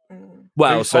 it's...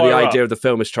 Well, so the idea of the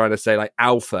film is trying to say like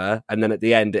alpha, and then at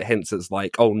the end it hints it's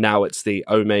like, oh, now it's the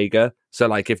Omega. So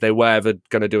like if they were ever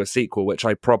going to do a sequel, which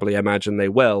I probably imagine they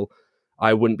will,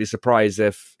 I wouldn't be surprised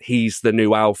if he's the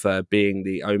new alpha being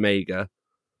the Omega.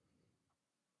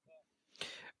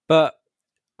 But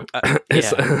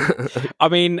I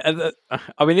mean, the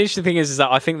interesting thing is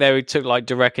that I think they took like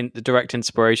direct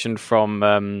inspiration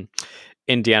from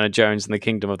Indiana Jones and the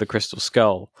Kingdom of the Crystal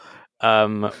Skull.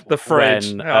 The fridge.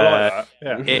 When, I like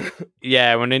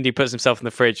that. When Indy puts himself in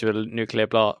the fridge with a nuclear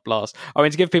blast. I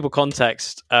mean, to give people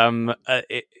context, again,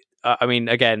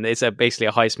 it's basically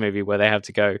a heist movie where they have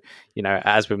to go,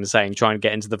 as we've been saying, try and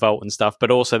get into the vault and stuff,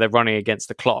 but also they're running against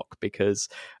the clock because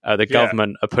the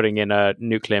government are putting in a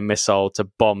nuclear missile to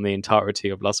bomb the entirety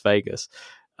of Las Vegas.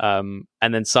 And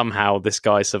then somehow this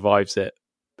guy survives it.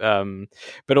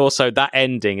 But also that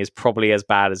ending is probably as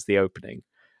bad as the opening.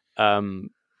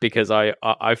 Because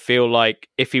I feel like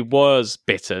if he was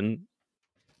bitten,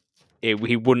 he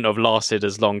wouldn't have lasted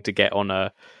as long to get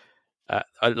on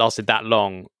lasted that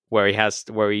long. Where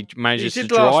he manages to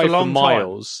drive for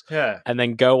miles, and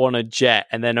then go on a jet,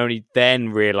 and then only then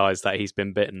realize that he's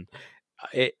been bitten.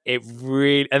 It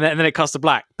really, and then it cuts to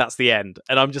black. That's the end,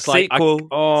 and I'm just like, sequel,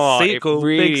 it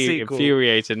really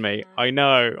infuriated me. I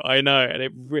know, and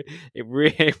it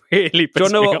really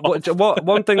pissed me off.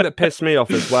 One thing that pissed me off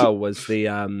as well was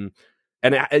the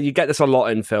you get this a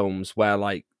lot in films where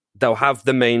like they'll have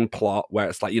the main plot where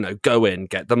it's like go in,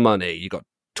 get the money, you got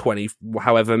 20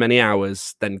 however many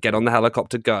hours, then get on the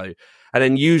helicopter, go, and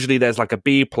then usually there's like a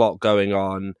B plot going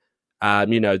on.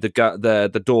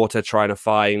 the daughter trying to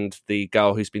find the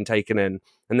girl who's been taken in.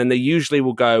 And then they usually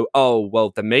will go, oh,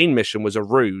 well, the main mission was a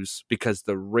ruse because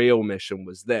the real mission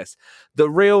was this. The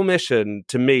real mission,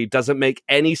 to me, doesn't make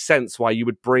any sense why you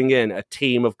would bring in a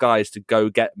team of guys to go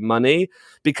get money,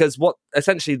 because what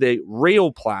essentially the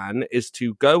real plan is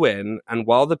to go in, and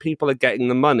while the people are getting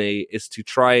the money, is to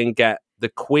try and get the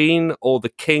queen or the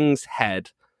king's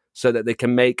head so that they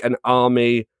can make an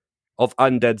army of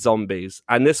undead zombies.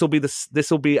 And this will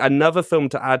be another film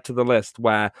to add to the list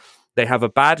where they have a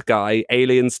bad guy,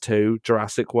 Aliens 2,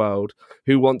 Jurassic World,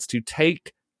 who wants to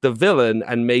take the villain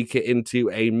and make it into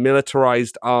a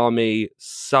militarized army,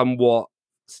 somewhat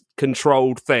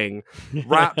controlled thing.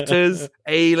 Raptors,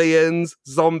 aliens,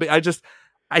 zombie.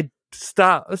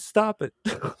 Stop it.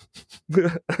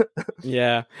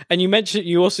 Yeah. And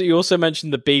you also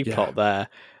mentioned the B plot there.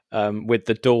 With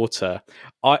the daughter,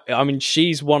 I mean,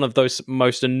 she's one of those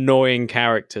most annoying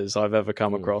characters I've ever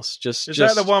come across. Is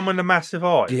that the one with the massive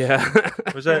eyes? Yeah,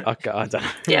 was it? I don't know.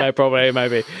 Yeah. No, probably,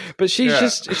 maybe. But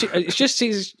she's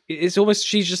it's almost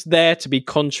she's just there to be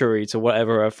contrary to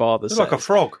whatever her father says. Like a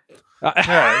frog.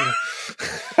 Yeah.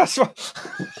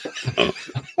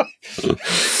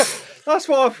 That's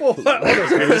what I thought.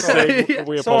 Honestly,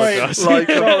 we apologise. Sorry.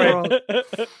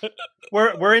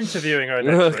 We're interviewing her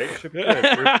next week. Should be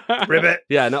good. Ribbit.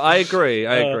 Yeah, no, I agree.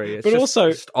 It's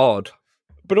just odd.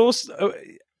 But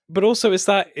also, it's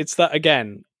that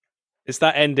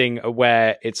ending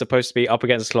where it's supposed to be up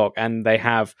against the clock, and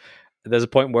there's a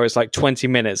point where it's like 20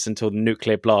 minutes until the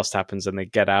nuclear blast happens and they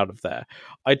get out of there.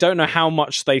 I don't know how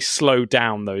much they slow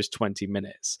down those 20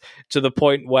 minutes to the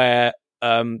point where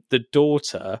the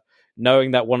daughter,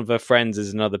 knowing that one of her friends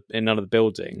is in another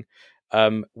building,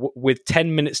 with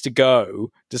 10 minutes to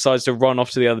go, decides to run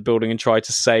off to the other building and try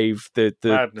to save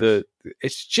the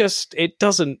it's just, it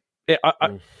doesn't.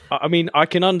 I mean, I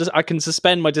can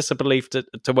suspend my disbelief to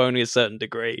only a certain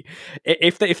degree.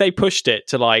 If they pushed it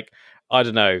to, like, I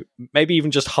don't know, maybe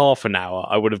even just half an hour,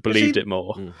 I would have believed it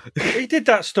more. He did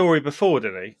that story before,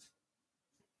 didn't he?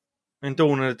 In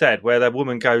Dawn of the Dead, where that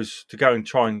woman goes to go and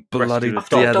try and rescue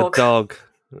the dog.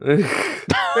 But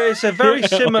it's a very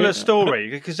similar story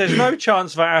because there's no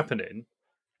chance of that happening,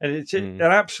 and it's an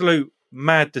absolute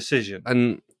mad decision.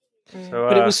 And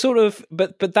but it was sort of,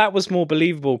 but that was more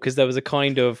believable because there was a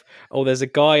kind of, there's a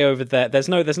guy over there. There's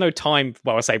no time.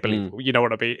 Well, I say believable. You know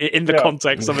what I mean in the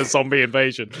context of a zombie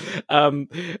invasion.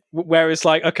 Where it's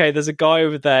like, okay, there's a guy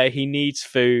over there. He needs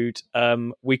food.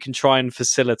 We can try and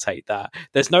facilitate that.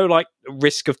 There's no like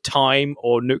risk of time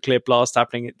or nuclear blast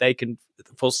happening. They can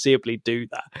foreseeably do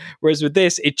that. Whereas with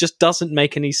this, it just doesn't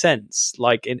make any sense.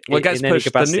 Like in any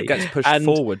capacity, the nuke gets pushed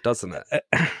forward, doesn't it?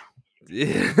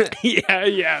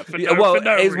 Yeah.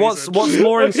 What's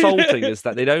more insulting is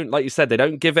that they don't, like you said, they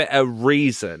don't give it a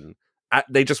reason.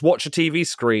 They just watch a TV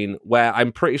screen where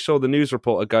I'm pretty sure the news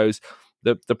reporter goes,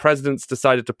 the president's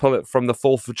decided to pull it from the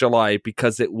 4th of July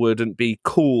because it wouldn't be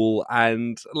cool,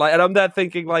 and I'm there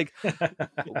thinking like,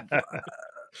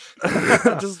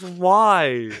 just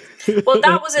why? Well,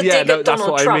 that was a dig at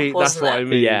Donald Trump, wasn't that's it? what I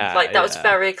mean. Yeah, that was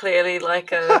very clearly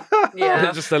like a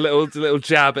just a little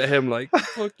jab at him, like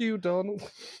fuck you, Donald.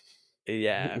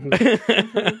 Yeah,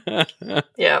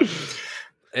 yeah.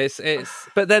 It's.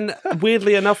 But then,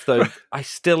 weirdly enough, though, I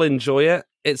still enjoy it.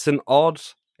 It's an odd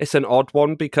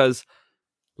one because,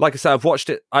 like I said, I've watched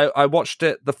it. I watched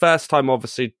it the first time,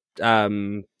 obviously,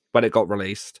 when it got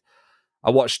released.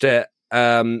 I watched it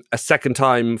a second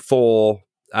time with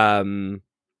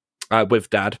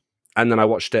Dad, and then I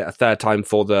watched it a third time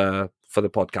for the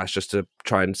podcast just to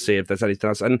try and see if there's anything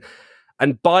else. And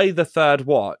by the third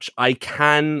watch, I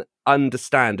can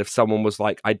understand if someone was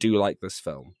like, I do like this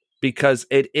film, because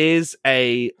it is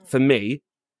for me,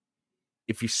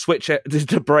 if you switch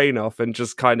the brain off and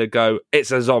just kind of go,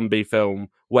 it's a zombie film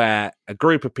where a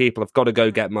group of people have got to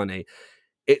go get money.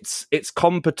 It's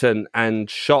competent and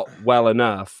shot well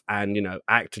enough and,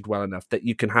 acted well enough that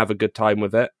you can have a good time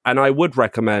with it. And I would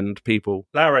recommend people,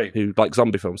 Larry, who like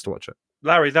zombie films, to watch it.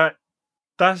 Larry,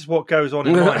 that's what goes on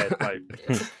in my head, mate.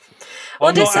 Well,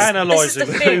 I'm not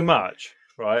analysing too much,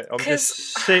 right? I'm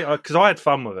just seeing, because I had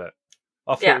fun with it.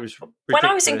 I thought it was ridiculous. When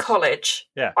I was in college,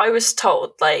 I was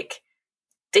told, like,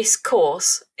 this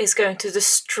course is going to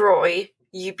destroy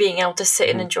you being able to sit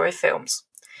and enjoy films.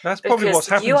 That's probably what's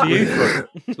happened to you.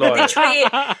 Literally,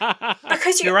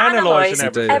 because you're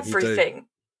analysing everything.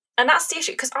 And that's the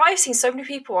issue, because I've seen so many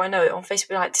people I know on Facebook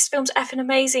be like, this film's effing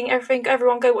amazing,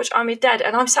 everyone go watch I'm Your Dead.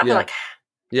 And I'm sat there like,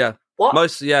 what?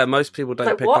 Most people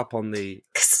don't pick up on the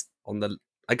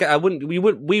we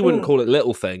wouldn't call it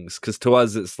little things, because to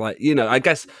us it's like, I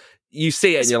guess you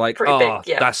see it and you're like, oh,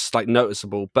 big, that's like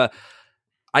noticeable. But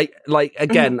I like,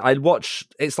 again, I watch,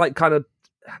 it's like kind of,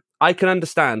 I can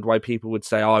understand why people would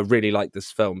say, oh, I really like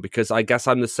this film, because I guess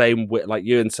I'm the same with, like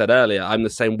Ewan said earlier, I'm the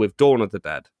same with Dawn of the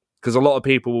Dead. Because a lot of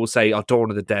people will say, oh, Dawn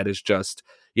of the Dead is just,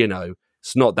 you know,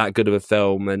 it's not that good of a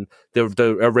film, and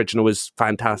the original is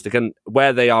fantastic. And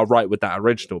where they are right with that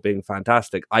original being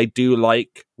fantastic, I do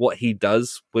like what he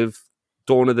does with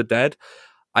Dawn of the Dead.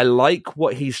 I like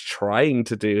what he's trying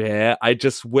to do here. I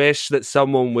just wish that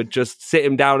someone would just sit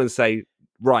him down and say,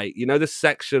 right, you know, this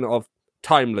section of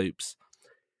time loops,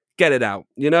 get it out.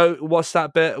 You know, what's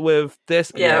that bit with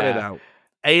this? Get it out.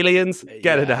 Aliens,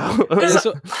 get it out.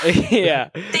 The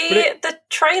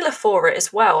trailer for it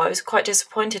as well, I was quite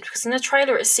disappointed, because in the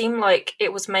trailer it seemed like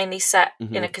it was mainly set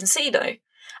in a casino.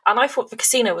 And I thought the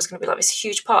casino was going to be like this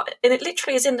huge part. And it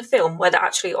literally is in the film where they're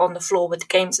actually on the floor with the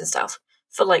games and stuff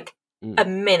for like a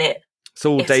minute. It's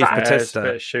all Dave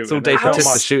Bautista. It's all Dave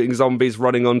Bautista shooting zombies,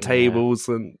 running on tables,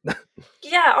 and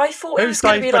I thought it was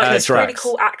going to be like this really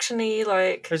cool actiony,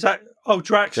 like. Is that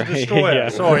Drax the Destroyer?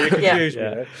 Sorry, you confused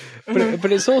me.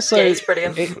 But it's also it's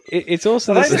brilliant. It's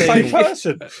also the same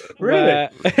person, really.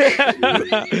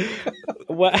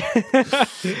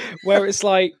 Where it's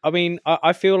like, I mean,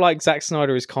 I feel like Zack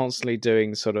Snyder is constantly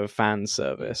doing sort of fan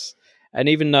service, and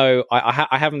even though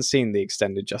I haven't seen the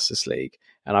extended Justice League,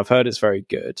 and I've heard it's very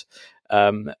good.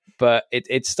 But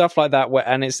it's stuff like that with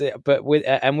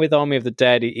Army of the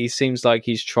Dead, he seems like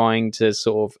he's trying to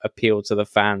sort of appeal to the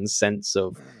fans' sense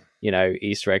of, you know,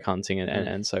 Easter egg hunting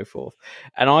and so forth.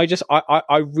 And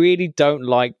I really don't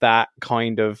like that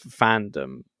kind of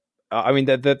fandom. I mean,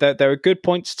 there are good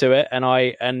points to it,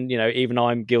 and you know, even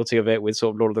I'm guilty of it with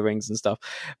sort of Lord of the Rings and stuff.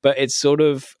 But it's sort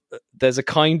of, there's a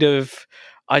kind of,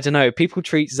 I don't know, people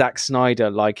treat Zack Snyder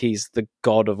like he's the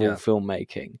god of all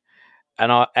filmmaking.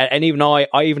 And even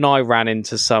I ran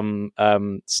into some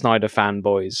Snyder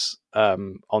fanboys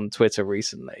on Twitter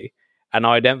recently, and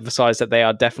I'd emphasize that they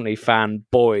are definitely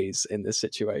fanboys in this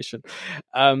situation,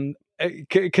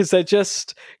 because they're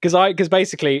just because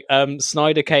basically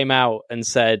Snyder came out and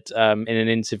said in an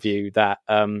interview that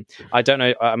I don't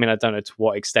know to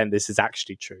what extent this is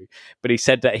actually true, but he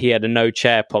said that he had a no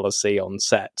chair policy on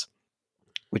set,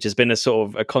 which has been a sort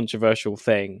of a controversial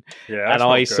thing. Yeah, and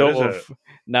I sort of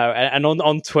no, and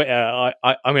on Twitter,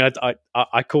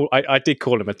 I did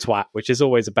call him a twat, which is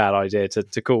always a bad idea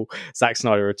to call Zack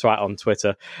Snyder a twat on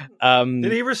Twitter.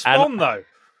 Did he respond though?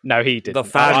 No, he didn't. The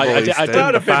fanboys did.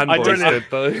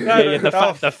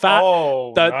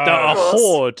 A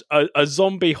horde, a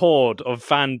zombie horde of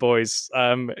fanboys,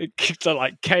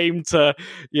 came to,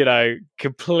 you know,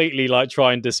 completely like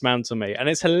try and dismantle me, and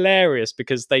it's hilarious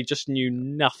because they just knew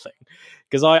nothing.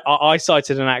 Because I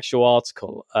cited an actual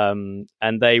article, and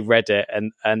they read it,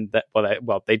 and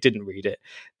they didn't read it.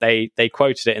 They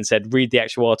quoted it and said, "Read the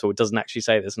actual article. It doesn't actually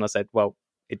say this." And I said, "Well,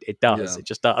 it does. It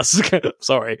just does."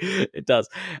 Sorry, it does.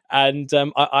 And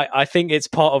I think it's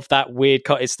part of that weird.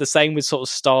 It's the same with sort of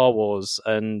Star Wars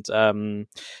and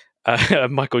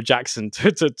Michael Jackson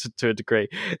to a degree.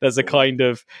 There's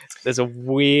a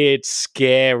weird,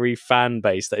 scary fan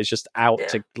base that is just out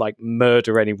to like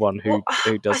murder anyone who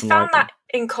doesn't like. I found that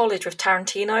in college with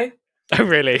Tarantino. Oh,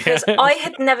 really? Because I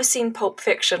had never seen Pulp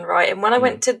Fiction, right? And when I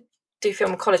went to do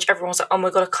film in college, everyone was like, "Oh my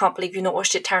god, I can't believe you've not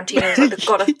watched it." Tarantino was like the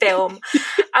god of film,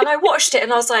 and I watched it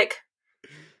and I was like,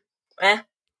 yeah.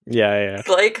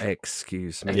 Like,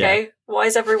 excuse me. Okay, why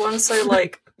is everyone so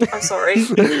like? I'm sorry,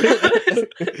 but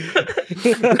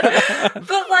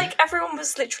like everyone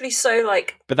was literally so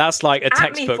like. But that's like a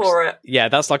textbook for it. Yeah,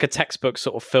 that's like a textbook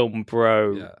sort of film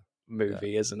bro.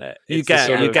 Movie, isn't it? You get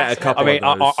a couple. I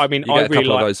really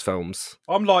like those films.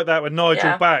 I'm like that with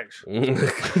Nigel Bax. You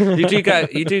do get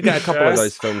a couple of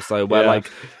those films though, where like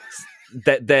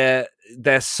they're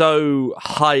so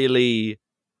highly,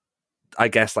 I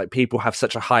guess, like people have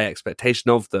such a high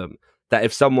expectation of them that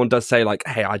if someone does say like,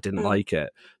 "Hey, I didn't like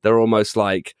it," they're almost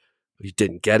like, "You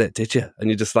didn't get it, did you?" And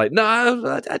you're just like, "No,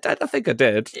 I think I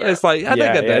did." Yeah. It's like, I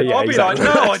think I did. I'll be like,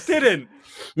 "No, I didn't.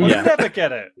 I never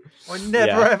get it. I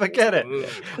never ever get it."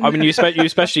 I mean, you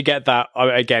especially get that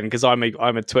again because I'm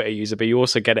a Twitter user, but you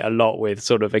also get it a lot with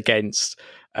sort of against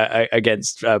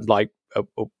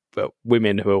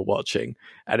women who are watching,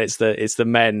 and it's the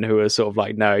men who are sort of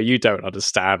like, "No, you don't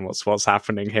understand what's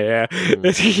happening here,"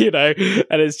 you know,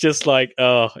 and it's just like,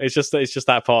 it's just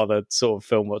that part of the sort of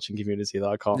film watching community that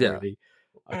I can't really.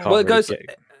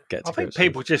 I think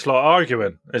people just like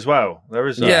arguing as well. There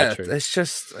is it's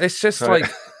just like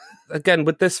again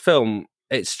with this film,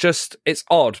 it's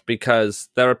odd because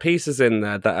there are pieces in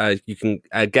there that are, you can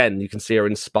see are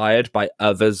inspired by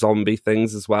other zombie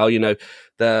things as well. You know,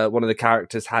 one of the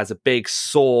characters has a big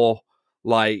saw,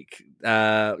 like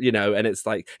and it's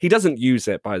like he doesn't use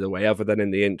it, by the way, other than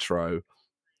in the intro.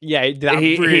 Yeah,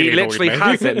 he literally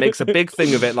has it, makes a big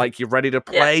thing of it, like you're ready to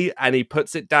play, and he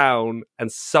puts it down,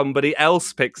 and somebody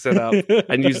else picks it up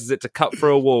and uses it to cut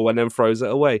through a wall and then throws it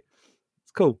away.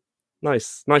 It's cool.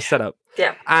 Nice setup.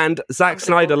 Yeah. And Zack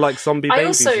Snyder likes zombie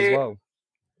babies as well.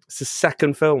 It's his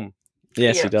second film.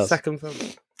 Yes, he does. Second film.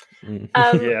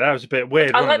 That was a bit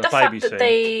weird. I like the fact scene. that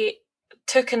they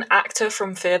took an actor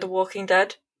from Fear the Walking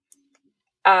Dead,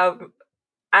 and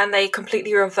they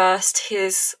completely reversed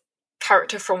his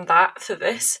character from that for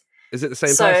this. Is it the same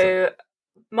person? So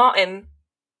Martin,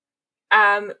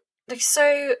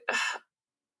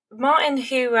 Martin,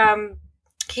 who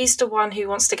he's the one who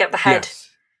wants to get the head. Yes.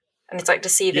 And it's like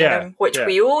deceiving them, which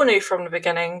we all knew from the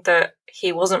beginning that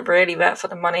he wasn't really there for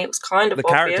the money. It was kind of the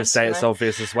obvious. The characters say it's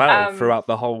obvious as well throughout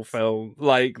the whole film.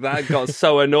 Like, that got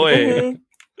so annoying.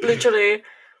 Literally.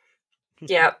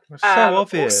 Yeah. It's so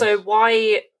obvious. Also,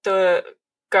 why the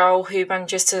girl who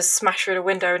manages to smash through the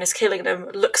window and is killing them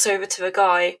looks over to the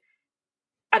guy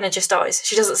and then just dies.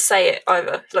 She doesn't say it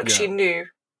either. Like, she knew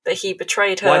that he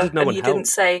betrayed her, and he didn't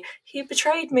say, he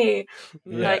betrayed me.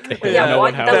 There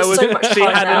was so much time. She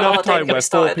had enough time where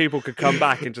 4 people could come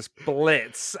back and just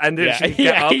blitz, and then she could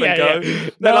get up and go.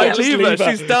 They're like, leave her,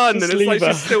 she's done. And it's like,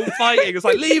 she's still fighting. It's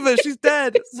like, leave her, she's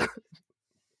dead.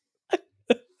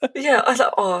 Yeah, I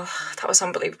thought, that was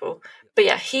unbelievable. But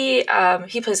yeah, he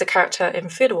plays a character in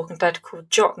Fear the Walking Dead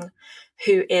called John,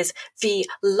 who is the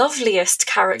loveliest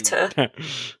character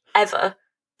ever.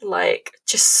 Like,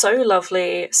 just so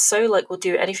lovely, so like will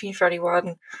do anything for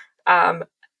anyone.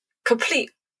 Complete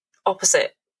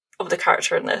opposite of the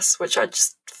character in this, which I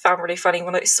just found really funny.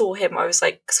 When I saw him, I was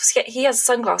like, cause he has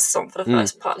sunglasses on for the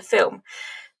first part of the film,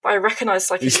 but I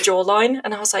recognised like his jawline,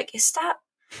 and I was like, is that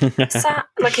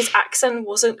like his accent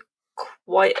wasn't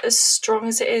quite as strong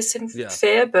as it is in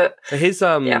Fear, but his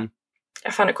I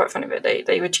found it quite funny that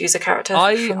they would use a character.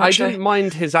 I didn't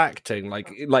mind his acting,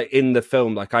 like in the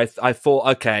film. Like I thought,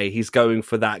 okay, he's going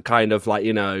for that kind of like,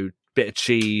 bit of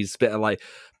cheese, bit of like.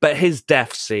 But his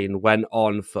death scene went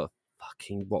on for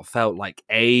fucking what felt like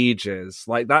ages.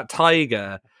 Like that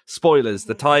tiger. Spoilers.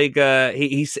 The tiger.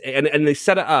 He's and they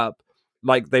set it up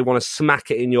like they want to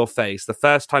smack it in your face. The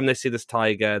first time they see this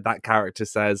tiger, that character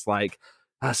says like,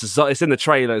 it's in the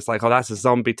trailer. It's like, oh, that's a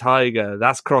zombie tiger.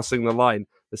 That's crossing the line.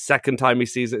 The second time he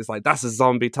sees it, it's like, that's a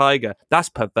zombie tiger. That's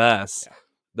perverse. Yeah.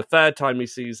 The third time he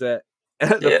sees it,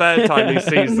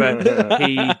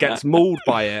 he gets mauled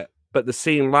by it. But the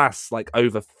scene lasts like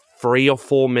over 3 or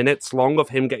 4 minutes long of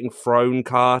him getting thrown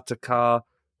car to car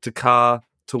to car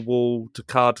to wall to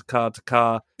car to car to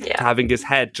car to having his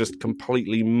head just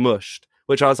completely mushed.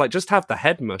 Which I was like, just have the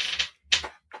head mushed.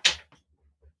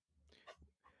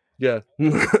 Yeah,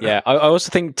 yeah. I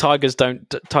also think tigers don't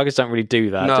really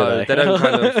do that. No, do they? They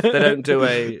don't. They don't do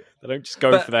a. They don't just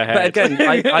go for their head. But again,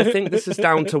 I think this is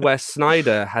down to where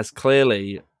Snyder has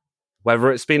clearly,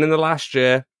 whether it's been in the last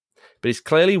year, but he's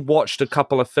clearly watched a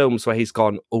couple of films where he's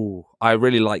gone, oh, I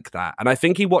really like that. And I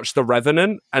think he watched The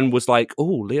Revenant and was like, oh,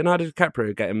 Leonardo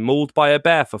DiCaprio getting mauled by a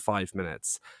bear for 5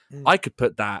 minutes. I could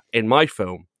put that in my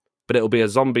film. But it'll be a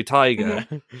zombie tiger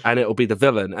and it'll be the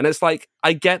villain. And it's like,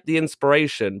 I get the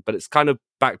inspiration, but it's kind of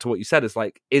back to what you said. It's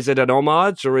like, is it an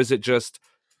homage or is it just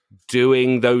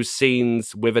doing those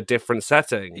scenes with a different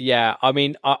setting? Yeah, I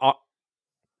mean, I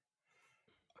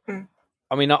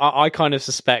kind of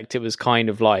suspect it was kind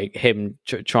of like him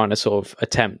trying to sort of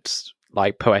attempt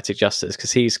like poetic justice,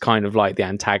 because he's kind of like the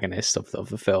antagonist of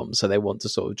the film. So they want to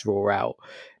sort of draw out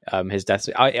his death.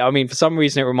 I mean, for some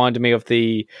reason, it reminded me of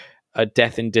the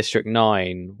Death in District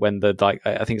 9 when I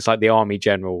think it's like the army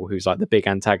general who's like the big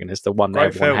antagonist, the one that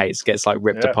everyone hates, gets like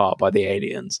ripped apart by the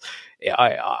aliens.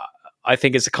 I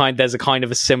think there's a kind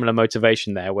of a similar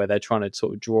motivation there where they're trying to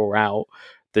sort of draw out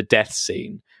the death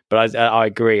scene. But I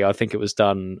agree. I think it was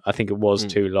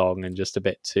too long and just a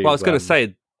bit too. Well, I was going to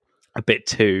say a bit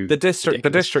too the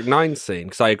District 9 scene,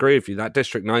 because I agree with you. That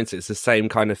District 9 scene is the same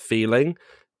kind of feeling,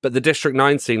 but the District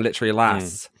 9 scene literally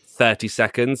lasts 30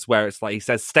 seconds, where it's like he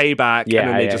says stay back, and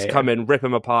then they just come in, rip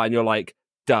him apart, and you're like,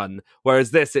 done.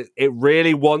 Whereas this, it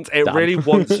really wants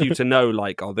you to know,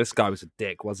 like, oh, this guy was a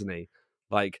dick, wasn't he?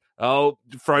 Like, oh,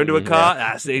 thrown to a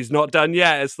car, he's not done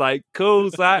yet. It's like, cool,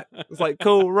 Zach. It's like,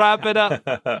 cool, wrap it up.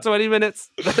 20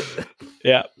 minutes.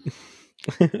 Yeah.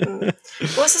 Well,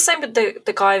 it's the same with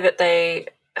the guy that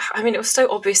it was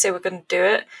so obvious they were going to do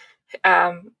it.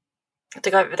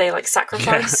 the guy that they like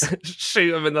sacrifice,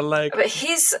 shoot him in the leg. But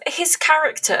his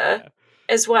character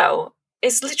as well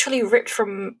is literally ripped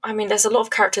from. I mean, there's a lot of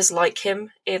characters like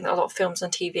him in a lot of films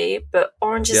and TV, but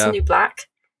Orange is the New Black.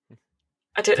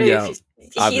 I don't know if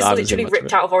he's literally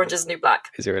ripped out of Orange is the New Black.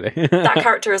 Is he really? That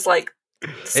character is like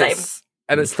the same.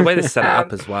 And it's the way they set it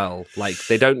up as well. Like,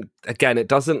 they don't, again, it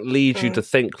doesn't lead you to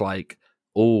think like,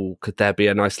 oh, could there be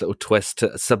a nice little twist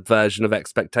to a subversion of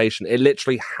expectation? It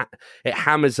literally, it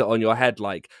hammers it on your head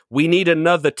like, we need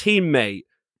another teammate.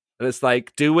 And it's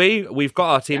like, do we? We've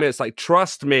got our teammate. It's like,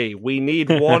 trust me, we need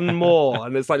one more.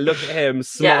 And it's like, look at him,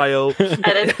 smile. Yeah.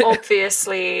 And then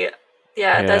obviously,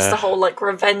 there's the whole like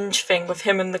revenge thing with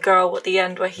him and the girl at the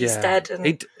end where he's dead. And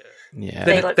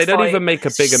they don't even make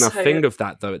a big enough thing of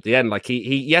that though at the end. Like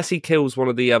he kills one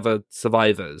of the other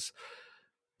survivors,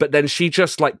 but then she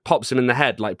just like pops him in the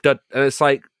head, like, and it's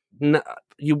like,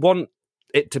 you want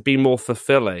it to be more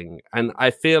fulfilling. And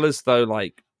I feel as though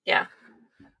like,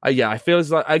 I feel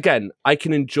as like, again, I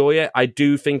can enjoy it. I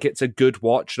do think it's a good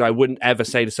watch, and I wouldn't ever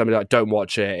say to somebody like, don't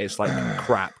watch it, it's like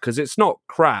crap, because it's not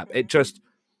crap. It just,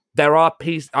 there are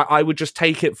pieces, I would just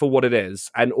take it for what it is,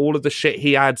 and all of the shit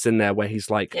he adds in there where he's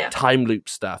like time loop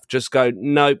stuff, just go,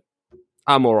 nope,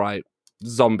 I'm all right.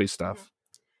 Zombie stuff.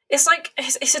 It's like,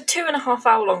 it's a 2.5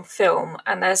 hour long film,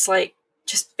 and there's like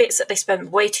just bits that they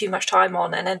spend way too much time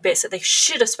on, and then bits that they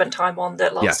should have spent time on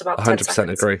that last about 10 seconds.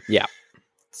 100% agree. Yeah.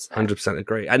 100%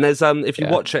 agree. And there's if you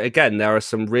watch it again, there are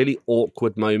some really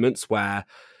awkward moments where,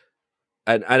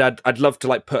 and I'd love to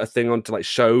like put a thing on to like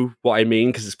show what I mean,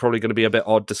 because it's probably going to be a bit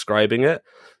odd describing it,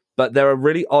 but there are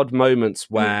really odd moments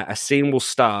where a scene will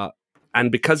start,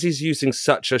 and because he's using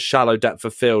such a shallow depth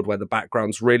of field where the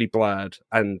background's really blurred,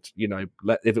 and you know,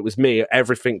 if it was me,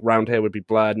 everything around here would be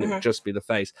blurred and it would just be the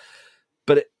face.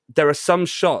 But there are some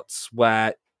shots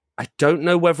where I don't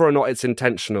know whether or not it's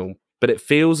intentional, but it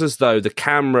feels as though the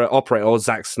camera operator, or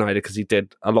Zack Snyder, because he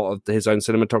did a lot of his own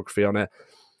cinematography on it,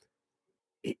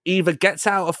 either gets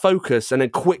out of focus and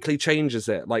then quickly changes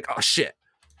it, like, oh shit,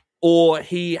 or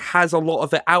he has a lot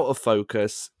of it out of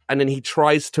focus and then he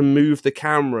tries to move the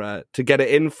camera to get it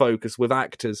in focus with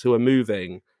actors who are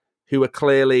moving, who are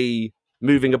clearly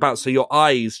moving about, so your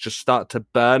eyes just start to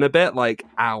burn a bit, like,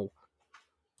 ow,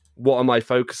 what am I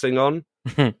focusing on?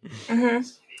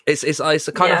 It's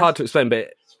kind of hard to explain,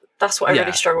 but that's what I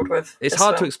really struggled with. It's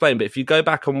hard to explain, but if you go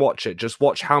back and watch it, just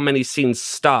watch how many scenes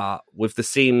start with the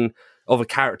scene of a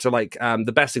character. Like,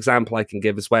 the best example I can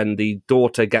give is when the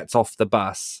daughter gets off the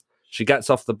bus. She gets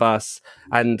off the bus,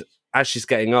 and as she's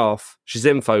getting off, she's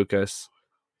in focus,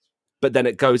 but then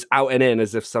it goes out and in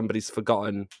as if somebody's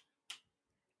forgotten.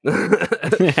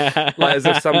 Like, as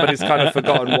if somebody's kind of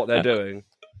forgotten what they're doing.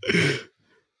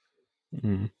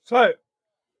 So,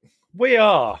 we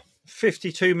are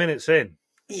 52 minutes in.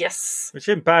 Yes. Which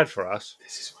isn't bad for us.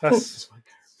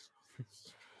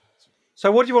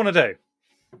 So what do you want to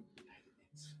do?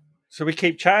 Should we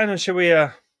keep chatting, or should we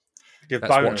give Let's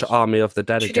bonus? watch Army of the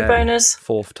Dead should again. Do bonus?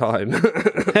 4th time.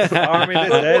 Army of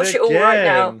the Dead watch it all right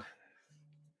now.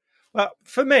 Well,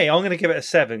 for me, I'm going to give it a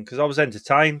 7 because I was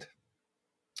entertained.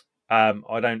 I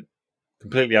don't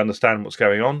completely understand what's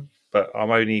going on, but I've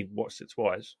only watched it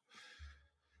twice.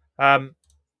 It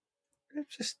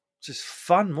was just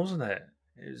fun, wasn't it?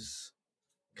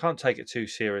 Can't take it too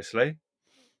seriously.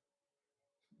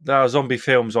 There are zombie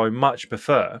films I much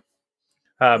prefer.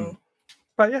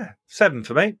 But yeah, 7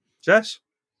 for me. Jess?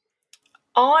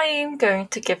 I'm going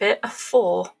to give it a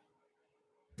 4.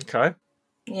 Okay.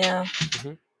 Yeah.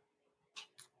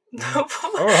 All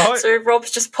right. So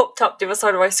Rob's just popped up the other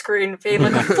side of my screen being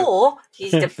like, a 4? He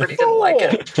definitely didn't like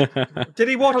it. Did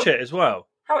he watch it as well?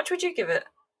 How much would you give it?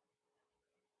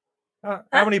 How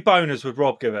many boners would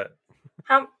Rob give it?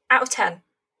 Out of 10?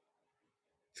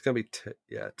 It's going to be 2.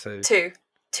 Yeah, 2. 2.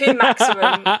 2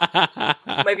 maximum.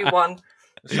 Maybe 1.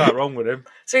 There's something wrong with him.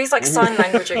 So he's like sign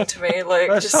languaging to me. Like,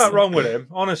 there's something wrong with him,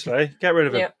 honestly. Get rid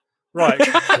of him. Yeah. Right.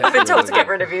 I've been told to get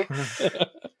rid of you.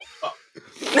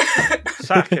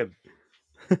 Sack him.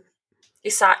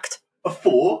 You're sacked. A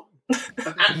 4?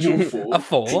 An actual 4? A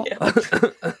 4? Yeah.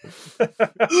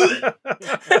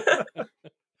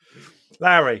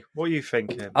 Larry, what are you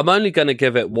thinking? I'm only going to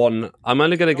give it one. I'm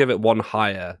only going to give it one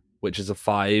higher, which is a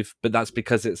 5. But that's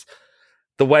because it's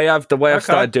the way I've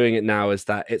started doing it now is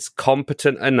that it's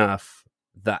competent enough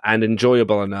and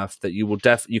enjoyable enough that you will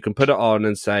you can put it on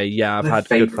and say, yeah, I've had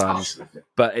good fun.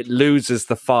 But it loses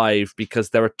the 5 because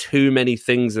there are too many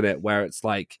things in it where it's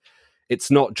like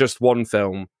it's not just one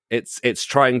film. It's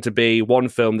trying to be one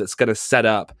film that's going to set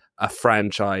up a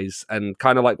franchise, and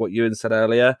kind of like what Ewan said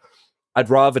earlier. I'd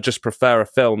rather just prefer a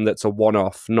film that's a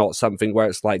one-off, not something where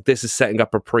it's like, this is setting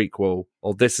up a prequel,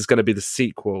 or this is going to be the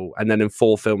sequel, and then in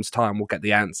 4 films' time, we'll get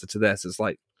the answer to this. It's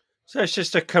like... So it's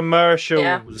just a commercial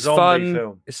zombie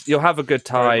film. You'll have a good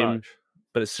time,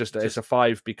 but it's a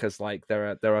 5 because, like,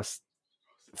 there are...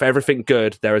 For everything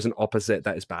good, there is an opposite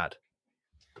that is bad.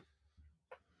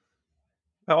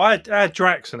 Oh, I had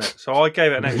Drax in it, so I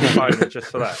gave it an extra bonus just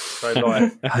for that. So,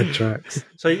 like, I had Drax.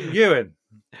 So, Ewan...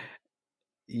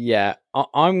 Yeah,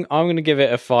 I'm going to give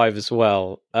it a 5 as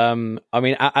well. I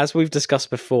mean, as we've discussed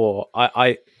before,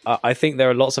 I think there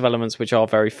are lots of elements which are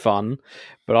very fun,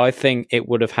 but I think it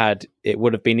would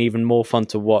have been even more fun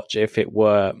to watch if it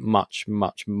were much,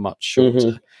 much, much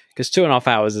shorter. Because 2.5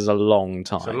 hours is a long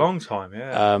time. It's a long time,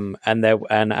 yeah.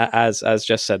 And as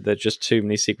Jess said, there are just too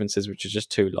many sequences which are just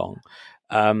too long.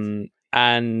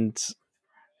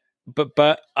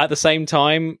 But at the same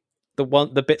time,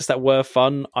 the bits that were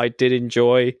fun, I did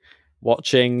enjoy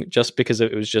watching just because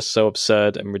it was just so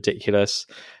absurd and ridiculous.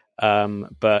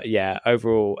 But yeah,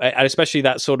 overall, and especially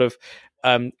that sort of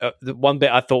the one bit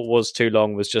I thought was too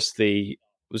long was just the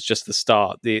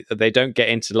start. They don't get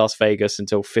into Las Vegas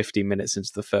until 50 minutes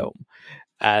into the film.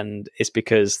 And it's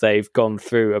because they've gone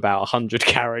through about 100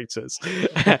 characters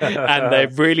and they're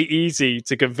really easy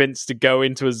to convince to go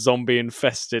into a zombie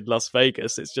infested Las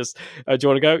Vegas. It's just, do you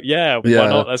want to go? Yeah, why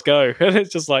not? Let's go. And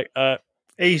it's just like,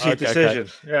 easy decision.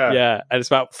 Okay. Yeah. And it's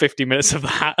about 50 minutes of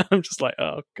that. I'm just like,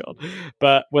 oh God.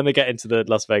 But when they get into the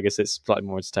Las Vegas, it's slightly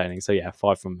more entertaining. So yeah,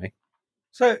 5 from me.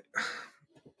 So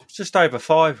it's just over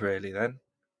 5 really then.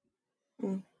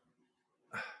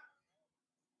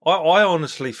 I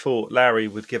honestly thought Larry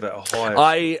would give it a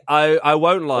higher. I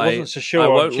won't lie. I wasn't so sure. I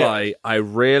won't lie.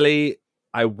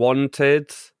 I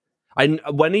wanted.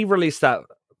 When he released that,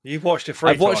 You've watched it 3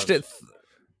 times. I've watched it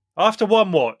after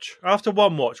one watch. After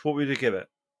one watch, what would you give it?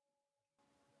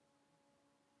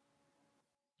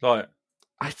 Like,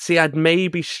 I'd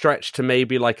maybe stretch to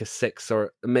maybe like a 6,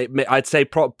 or I'd say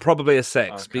probably a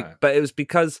 6. Okay. But it was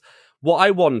because what I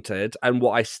wanted and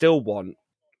what I still want.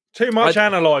 Too much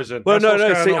analysing. Well,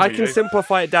 no. See, I can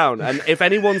simplify it down. And if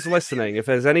anyone's listening, if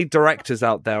there's any directors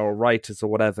out there or writers or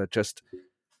whatever,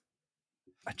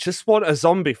 I just want a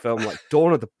zombie film like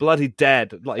Dawn of the Bloody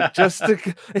Dead. Like, it's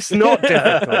not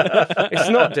difficult. It's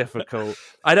not difficult.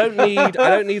 I don't need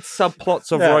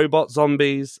subplots of robot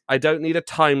zombies. I don't need a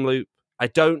time loop. I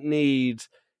don't need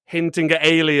hinting at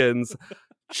aliens.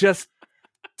 Just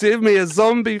give me a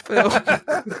zombie film.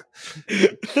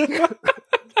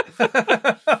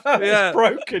 It's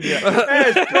broken yet.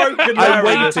 It's broken. I'm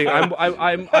waiting.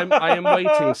 I am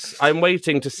waiting. I'm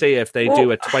waiting to see if they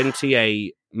do a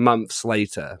 28 months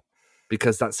later,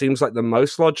 because that seems like the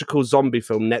most logical zombie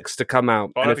film next to come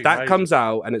out. And if that comes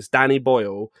out and it's Danny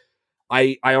Boyle,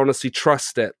 I honestly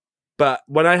trust it. But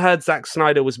when I heard Zack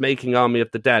Snyder was making Army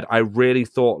of the Dead, I really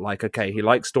thought, like, okay, he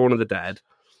likes Dawn of the Dead.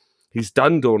 He's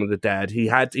done Dawn of the Dead. He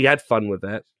had fun with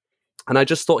it. And I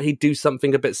just thought he'd do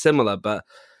something a bit similar, but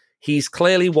he's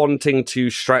clearly wanting to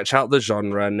stretch out the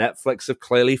genre. Netflix have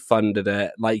clearly funded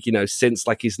it, like, you know, since,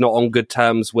 like, he's not on good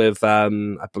terms with, I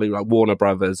believe, like, Warner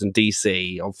Brothers and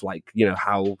DC, of, like, you know,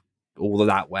 how all of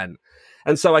that went.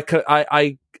 And so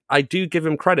I do give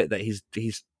him credit that he's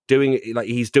doing it, like,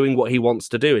 he's doing what he wants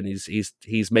to do, and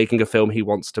he's making a film he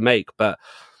wants to make. But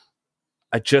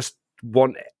I just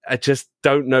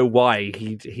don't know why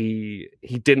he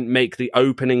didn't make the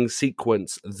opening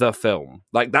sequence the film.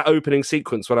 Like, that opening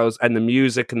sequence and the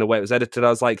music and the way it was edited, I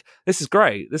was like, this is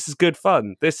great. This is good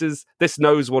fun. This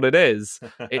knows what it is.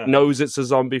 It knows it's a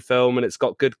zombie film and it's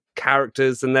got good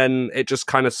characters, and then it just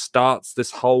kind of starts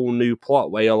this whole new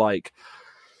plot where you're like,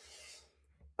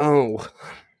 oh.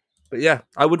 But yeah,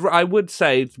 I would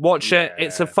say watch it.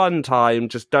 It's a fun time.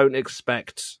 Just don't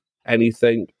expect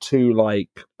anything too, like,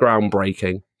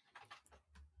 groundbreaking.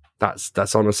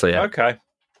 That's honestly it. Okay.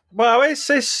 Well, it's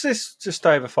just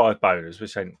over 5 boners,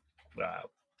 which ain't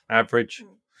average.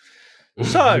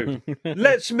 So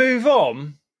let's move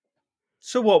on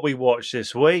to what we watched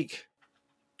this week.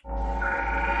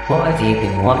 What have you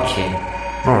been watching?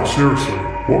 No, seriously,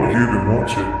 what have you been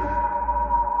watching?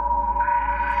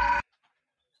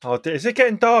 Oh, is it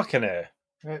getting dark in here?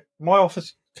 My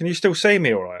office. Can you still see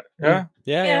me all right? Yeah?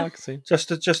 Yeah, I can see. Just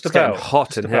It's about. getting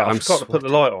hot in here. I forgot to put the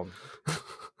light on.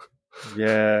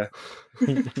 Yeah.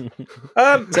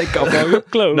 Take off all your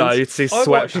clothes. No, you'd see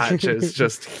sweat patches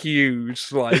just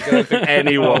huge. Like, I don't think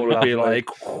anyone would be like...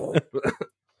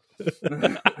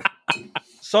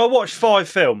 So I watched 5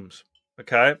 films,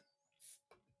 okay?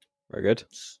 Very good.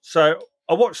 So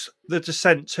I watched The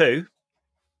Descent 2.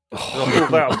 I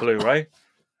bought that on Blu-ray.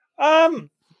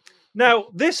 Now,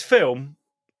 this film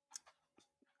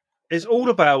it's all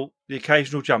about the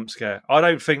occasional jump scare. I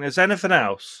don't think there's anything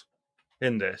else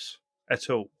in this at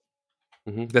all.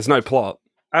 Mm-hmm. There's no plot.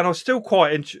 And I'm still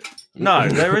quite No,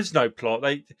 there is no plot.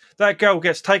 That girl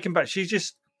gets taken back. She's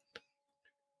just,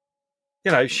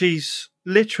 she's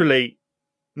literally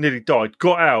nearly died,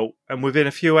 got out, and within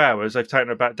a few hours they've taken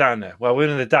her back down there. Well,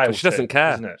 within a day or two. She doesn't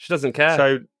care. Isn't it? She doesn't care.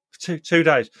 So 2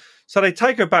 days. So they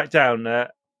take her back down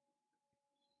there.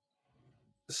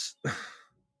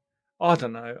 I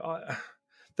don't know.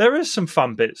 There is some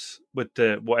fun bits with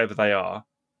the whatever they are.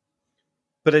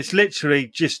 But it's literally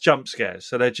just jump scares.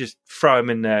 So they just throw them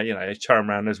in there, they turn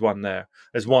around, there's one there.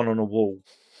 There's one on a wall.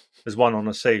 There's one on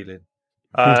a ceiling.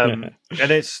 And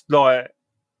it's like,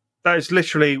 that is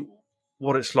literally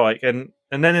what it's like. And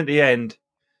then at the end,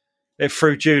 it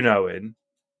threw Juno in.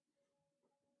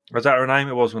 Was that her name?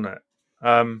 It was, wasn't it?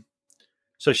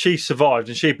 So she survived,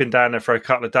 and she'd been down there for a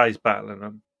couple of days battling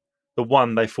them. The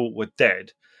one they thought were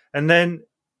dead. And then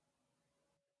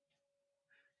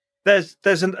there's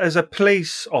a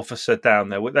police officer down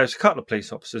there. There's a couple of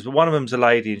police officers, but one of them's a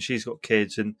lady and she's got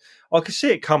kids. And I could see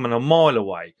it coming a mile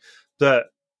away that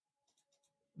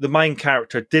the main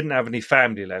character didn't have any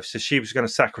family left, so she was going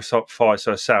to sacrifice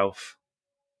herself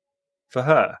for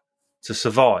her to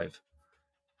survive.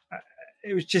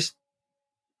 It was just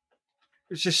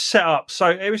set up. So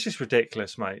it was just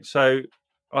ridiculous, mate. So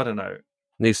I don't know.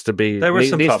 Needs to be. There were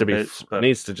some fun bits, but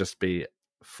needs to just be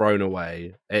thrown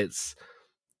away. It's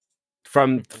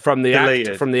from the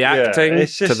acting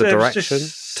to the direction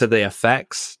to the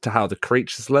effects to how the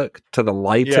creatures look to the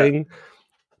lighting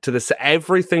to this.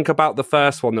 Everything about the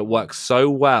first one that works so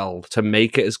well to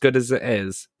make it as good as it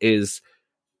is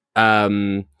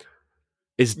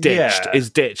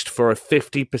ditched for a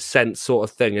 50% sort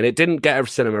of thing, and it didn't get a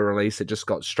cinema release. It just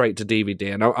got straight to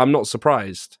DVD, and I'm not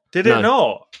surprised. Did it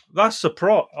not? That's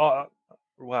surprise.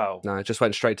 Wow. No, it just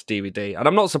went straight to DVD, and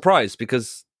I'm not surprised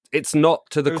because it's not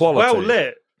to the quality. Well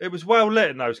lit. It was well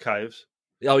lit in those caves.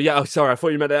 Oh yeah. Oh, sorry. I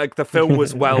thought you meant like, the film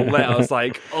was well lit. I was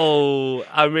like, oh,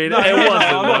 I mean, no, it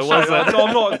wasn't. Was it?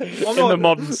 I'm not in the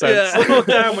modern sense. Yeah. I'm not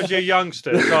down with you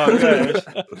youngsters.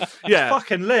 It's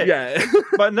fucking lit. Yeah.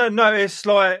 But no, it's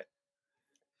like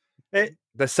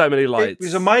there's so many lights. It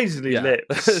was amazingly lit,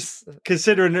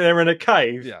 considering they're in a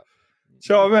cave. Yeah.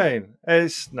 Do you know what I mean? It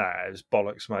was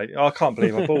bollocks, mate. I can't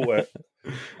believe I bought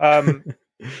it.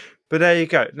 But there you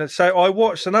go. So I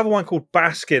watched another one called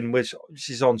Baskin, which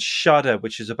is on Shudder,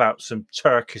 which is about some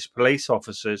Turkish police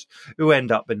officers who end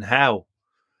up in hell.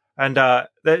 And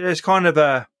there's kind of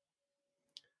I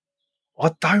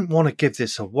don't want to give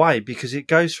this away because it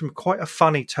goes from quite a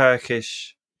funny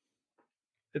Turkish.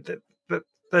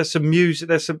 There's some music.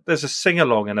 There's a sing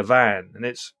along in a van, and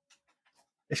it's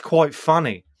quite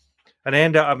funny. And they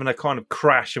end up having a kind of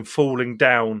crash and falling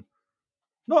down,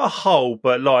 not a hole,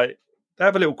 but like. They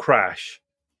have a little crash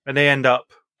and they end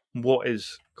up in what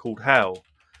is called hell.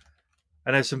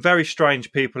 And there's some very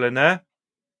strange people in there.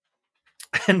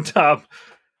 And a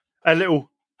little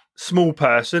small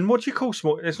person. What do you call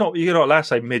small? You're not allowed to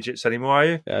say midgets anymore, are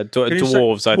you? Yeah,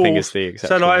 dwarves, I think is the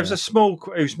exception. So there's a small,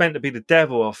 who's meant to be the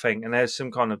devil, I think, and there's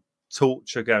some kind of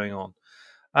torture going on.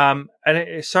 And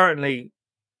it certainly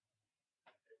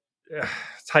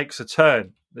takes a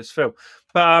turn, this film.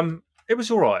 But it was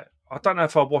all right. I don't know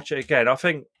if I'll watch it again. I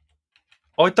think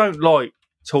I don't like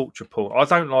torture porn. I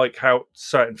don't like how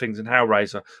certain things in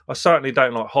Hellraiser. I certainly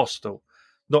don't like Hostel.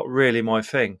 Not really my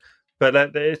thing. But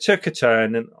it took a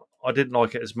turn and I didn't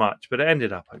like it as much, but it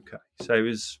ended up okay. So it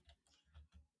was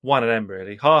one of them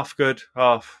really. Half good,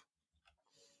 half.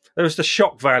 There was the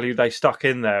shock value they stuck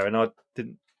in there and I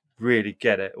didn't really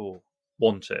get it or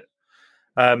want it.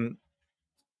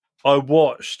 I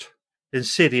watched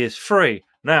Insidious 3.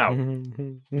 Now,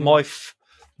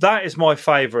 that is my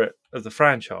favourite of the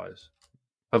franchise,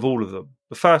 of all of them.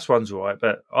 The first one's all right,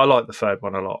 but I like the third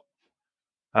one a lot.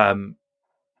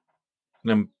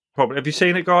 Probably, have you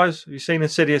seen it, guys? Have you seen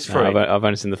Insidious 3? No, I've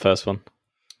only seen the first one.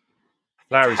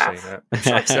 Larry's seen it.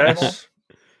 Yes.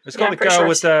 It's got the girl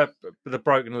with the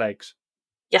broken legs.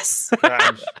 Yes.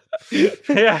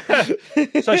 Yeah.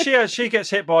 So she gets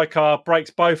hit by a car,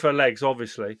 breaks both her legs,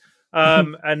 obviously,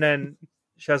 and then.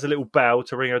 She has a little bell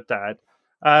to ring her dad.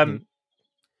 I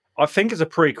think it's a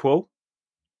prequel.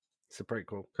 It's a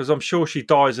prequel. Because I'm sure she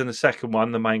dies in the second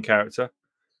one, the main character.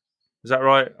 Is that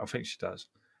right? I think she does.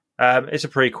 It's a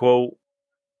prequel.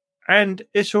 And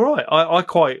it's all right. I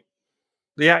quite...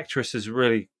 The actress is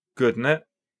really good in it.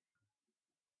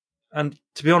 And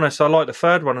to be honest, I like the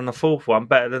third one and the fourth one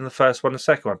better than the first one and the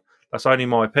second one. That's only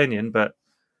my opinion, but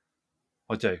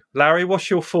I do. Larry, what's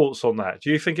your thoughts on that?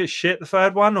 Do you think it's shit, the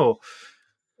third one, or...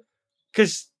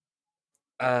 Because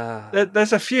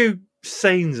There's a few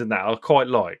scenes in that I quite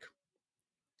like.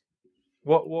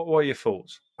 What are your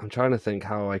thoughts? I'm trying to think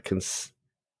how I can.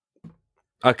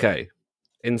 Okay,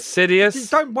 Insidious.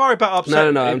 Don't worry about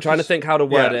upsetting. No. I'm trying to think how to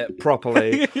word it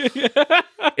properly.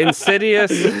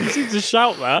 Insidious. You seem to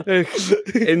shout that.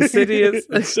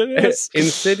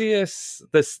 Insidious.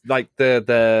 This like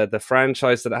the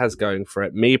franchise that it has going for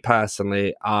it. Me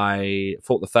personally, I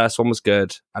thought the first one was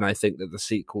good, and I think that the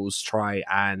sequels try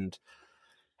and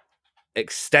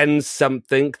extend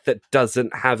something that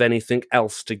doesn't have anything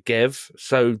else to give.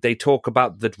 So they talk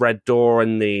about the Red Door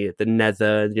and the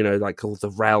Nether, like all the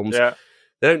realms. Yeah.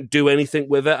 They don't do anything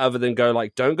with it other than go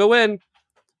like, don't go in.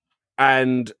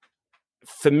 And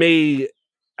for me,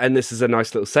 and this is a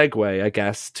nice little segue, I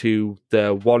guess, to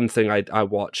the one thing I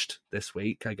watched this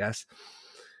week, I guess.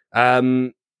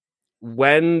 When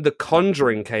The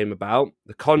Conjuring came about,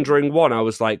 The Conjuring 1, I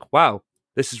was like, wow,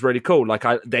 this is really cool. Like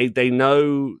they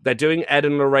know they're doing Ed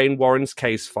and Lorraine Warren's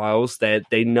case files.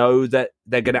 They know that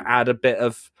they're going to add a bit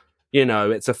of,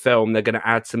 it's a film. They're going to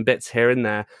add some bits here and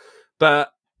there,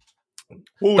 but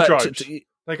wardrobes.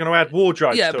 They're going to add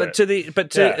wardrobes. Yeah,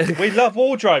 we love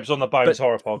wardrobes on the Bones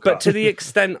Horror Podcast. But to the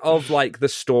extent of like the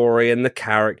story and the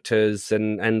characters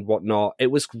and whatnot, it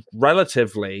was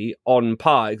relatively on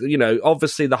par.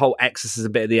 Obviously the whole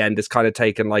exorcism bit at the end is kind of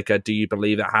taken like a "do you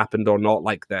believe it happened or not"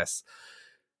 like this.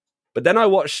 But then I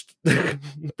watched,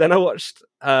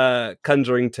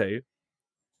 Conjuring 2.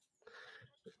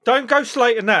 Don't go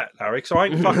slating that, Larry, because I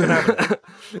ain't fucking having it.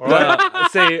 All right?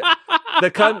 See,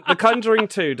 the Conjuring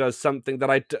 2 does something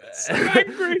that I. So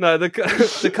angry. No,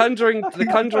 the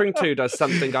Conjuring 2 does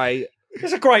something I.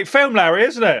 It's a great film, Larry,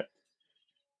 isn't it?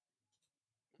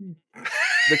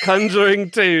 The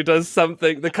Conjuring 2 does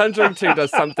something. The Conjuring 2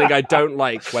 does something I don't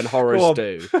like when horrors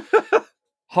do.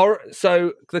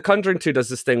 So The Conjuring 2 does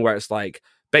this thing where it's like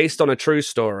based on a true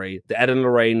story, the Ed and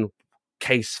Lorraine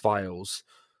case files.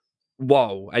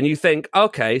 Whoa! And you think,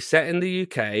 okay, set in the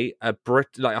UK,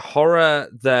 like a horror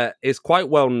that is quite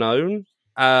well known.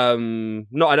 I don't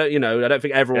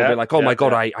think everyone will be like, oh my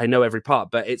god, I know every part,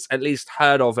 but it's at least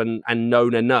heard of and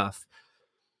known enough.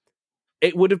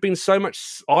 It would have been so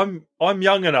much. I'm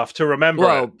young enough to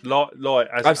remember it. Like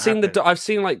I've seen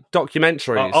like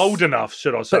documentaries. Old enough,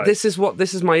 should I say? But this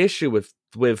is my issue with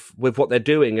what they're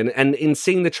doing, and in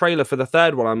seeing the trailer for the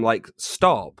third one, I'm like,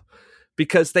 stop,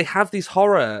 because they have these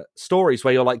horror stories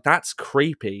where you're like, that's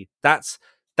creepy. That's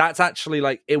actually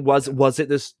like it was it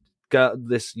this girl,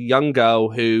 this young girl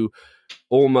who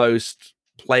almost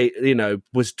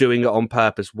was doing it on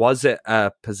purpose? Was it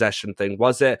a possession thing?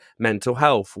 Was it mental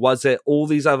health? Was it all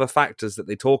these other factors that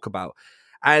they talk about?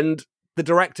 And the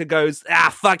director goes,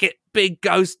 fuck it, big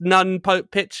ghost nun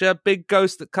picture, big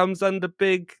ghost that comes under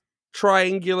big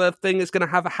triangular thing, it's going to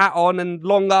have a hat on and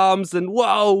long arms and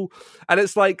whoa, and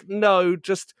it's like, no,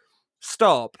 just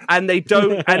stop. And they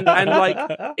don't, and like,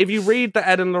 if you read the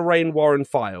Ed and Lorraine Warren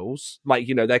files, like,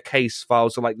 their case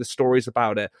files or like the stories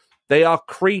about it, they are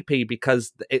creepy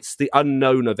because it's the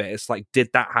unknown of it. It's like,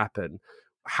 did that happen?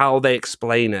 How they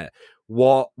explain it,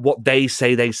 what they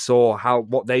say they saw,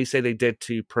 what they say they did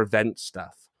to prevent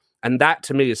stuff. And that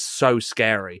to me is so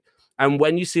scary. And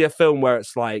when you see a film where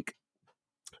it's like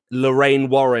Lorraine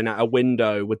Warren at a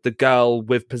window with the girl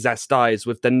with possessed eyes,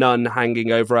 with the nun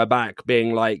hanging over her back,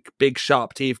 being like big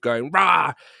sharp teeth going,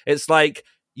 rah! It's like,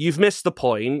 you've missed the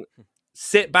point.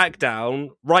 Sit back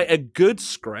down, write a good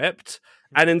script,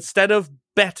 and instead of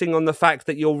betting on the fact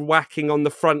that you're whacking on the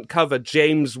front cover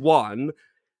James Wan,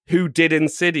 who did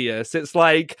Insidious, it's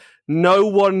like, no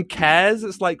one cares.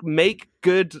 It's like, make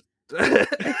good...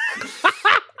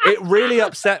 It really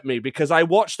upset me because I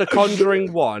watched The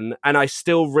Conjuring 1 and I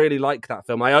still really like that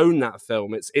film. I own that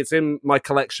film. It's in my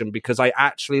collection because I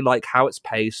actually like how it's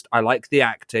paced. I like the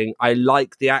acting. I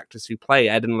like the actors who play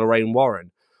Ed and Lorraine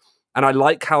Warren. And I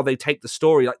like how they take the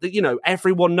story. Like,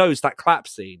 everyone knows that clap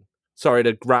scene. Sorry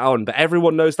to rat on, but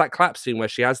everyone knows that clap scene where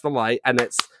she has the light and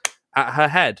it's at her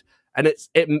head. And it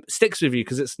sticks with you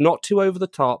because it's not too over the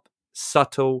top,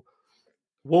 subtle.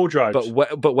 Wardrobes.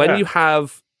 But when you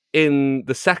have in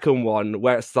the second one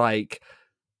where it's like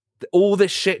all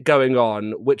this shit going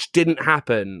on which didn't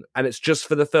happen and it's just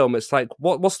for the film, it's like,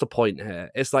 what's the point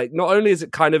here? It's like, not only is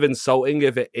it kind of insulting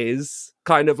if it is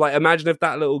kind of like, imagine if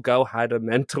that little girl had a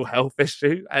mental health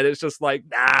issue and it's just like,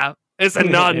 nah, it's a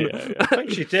nun. I think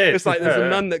she did. It's like there's a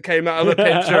nun that came out of a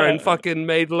picture and fucking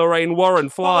made Lorraine Warren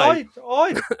fly.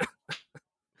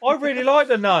 I really like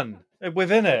the nun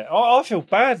within it. I feel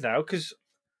bad now because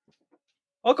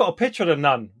I got a picture of the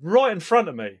nun right in front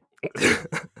of me.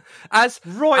 as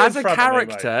a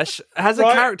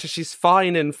character, she's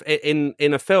fine in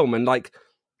a film, and like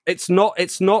it's not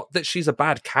that she's a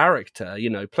bad character.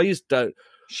 Please don't.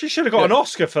 She should have got an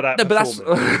Oscar for that. No, but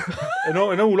performance. in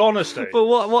all honesty. But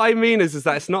what I mean is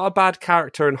that it's not a bad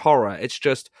character in horror. It's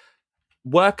just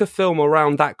work a film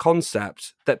around that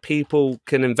concept that people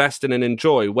can invest in and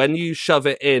enjoy. When you shove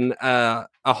it in a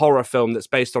horror film that's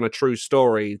based on a true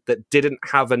story that didn't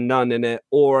have a nun in it,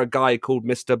 or a guy called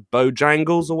Mr.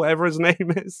 Bojangles or whatever his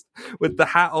name is, with the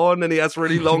hat on and he has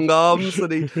really long arms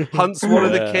and he hunts one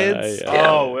of the kids. Yeah.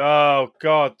 Oh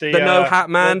God! The no hat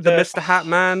man, the Mr. Hat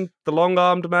Man, the long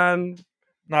armed man.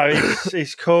 No,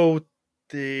 he's called.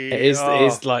 It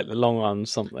is like the long arm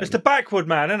something. It's the backward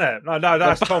man, isn't it? No,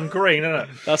 that's Tom Green, isn't it?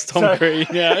 That's Tom Green,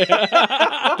 yeah.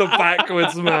 The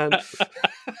backwards man.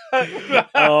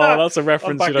 Oh, that's a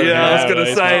reference you don't hear. I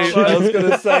was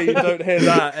gonna say you don't hear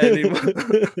that anymore.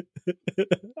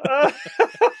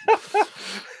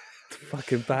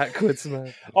 Fucking backwards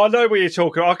man. I know what you're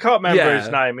talking about. I can't remember his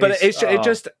name. But it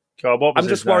just God, what was I'm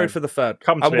just worried for the third.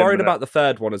 I'm worried about the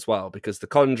third one as well, because The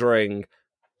Conjuring.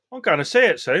 I'm going to see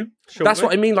it soon. That's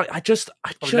what I mean. Like, I just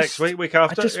next week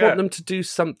after. I just want them to do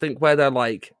something where they're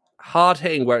like hard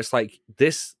hitting, where it's like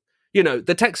this.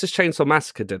 The Texas Chainsaw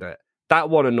Massacre did it. That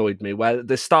one annoyed me. Where at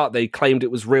the start they claimed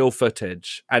it was real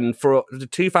footage, and for the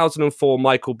 2004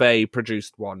 Michael Bay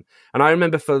produced one, and I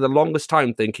remember for the longest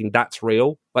time thinking that's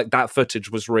real. Like, that footage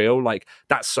was real. Like,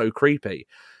 that's so creepy.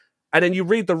 And then you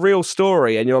read the real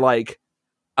story, and you're like,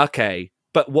 okay.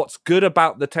 But what's good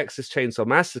about the Texas Chainsaw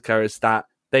Massacre is that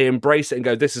they embrace it and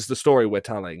go, this is the story we're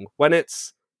telling. When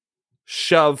it's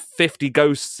shove 50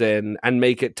 ghosts in and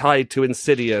make it tied to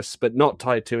Insidious, but not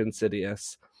tied to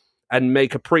Insidious, and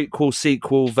make a prequel,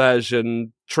 sequel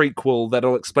version, trequel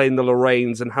that'll explain the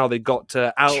Lorraines and how they got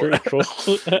to out.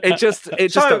 it just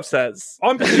upsets.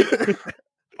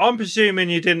 I'm presuming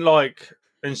you didn't like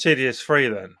Insidious 3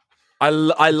 then? I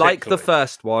like the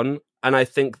first one, and I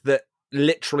think that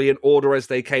literally in order as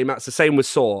they came out. It's the same with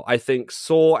Saw. I think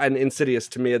Saw and Insidious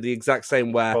to me are the exact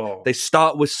same, where they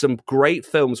start with some great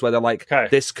films where they're like,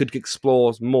 this could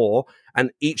explore more,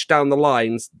 and each down the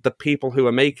lines, the people who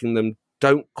are making them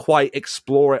don't quite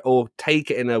explore it or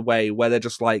take it in a way where they're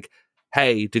just like,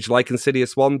 hey, did you like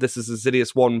Insidious 1? This is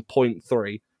Insidious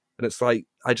 1.3. And it's like,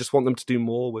 I just want them to do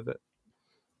more with it.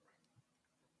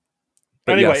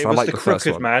 But anyway, it was the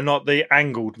crooked man, not the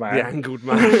angled man. The angled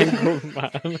man.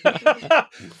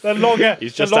 The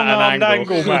long-armed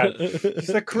angled man. He's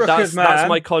the crooked man. That's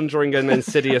my Conjuring and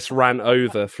Insidious rant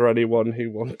over for anyone who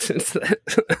wanted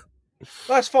it.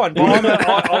 That's fine. But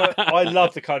I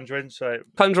love the Conjuring. So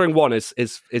Conjuring 1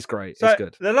 is great. So it's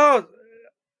good.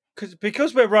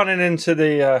 Because we're running into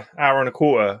the hour and a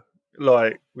quarter.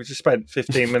 Like, we just spent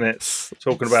 15 minutes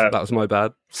talking about... That was my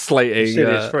bad. Slating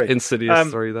Insidious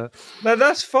 3 there. No,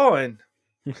 that's fine.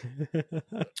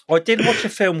 I did watch a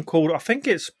film called, I think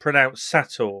it's pronounced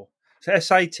Sator. It's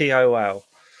Satol.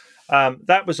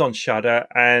 That was on Shudder,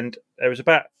 and it was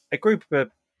about a group of,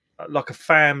 like a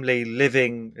family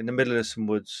living in the middle of some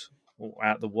woods,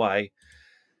 out of the way,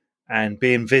 and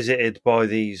being visited by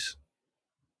these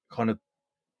kind of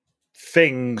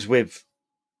things with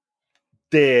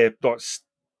deer, like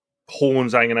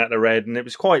horns hanging out their head, and it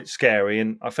was quite scary.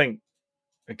 And I think,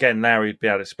 again, Larry would be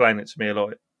able to explain it to me a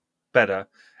lot better.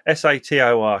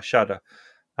 Sator, Shudder.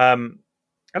 And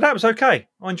that was okay.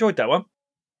 I enjoyed that one.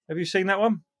 Have you seen that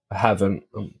one? I haven't.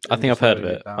 I think I've heard of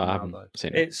it. I haven't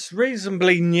seen it. It's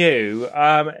reasonably new.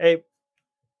 There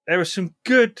are some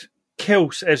good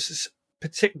kills. There's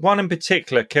one in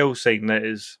particular kill scene that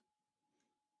is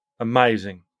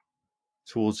amazing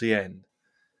towards the end.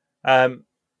 And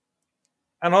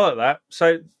I like that.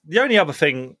 So the only other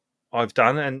thing I've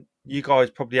done, and you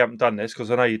guys probably haven't done this because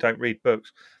I know you don't read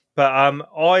books, but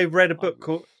I read a book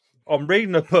called. I'm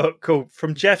reading a book called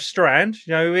From Jeff Strand.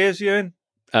 You know who he is, Ewan?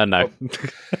 No.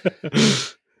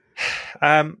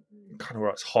 Kind of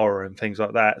writes horror and things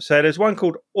like that. So there's one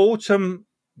called Autumn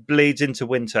Bleeds into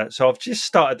Winter. So I've just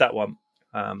started that one.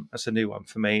 That's a new one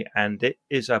for me, and it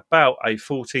is about a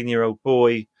 14-year-old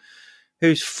boy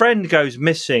whose friend goes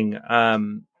missing,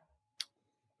 and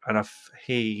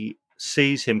he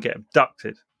sees him get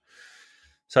abducted.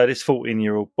 So this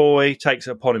 14-year-old boy takes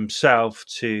it upon himself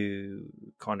to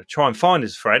kind of try and find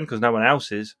his friend because no one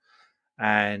else is,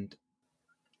 and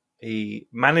he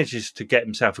manages to get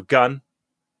himself a gun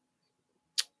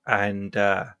and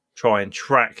try and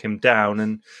track him down.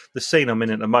 And the scene I'm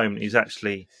in at the moment, he's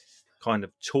actually kind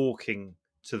of talking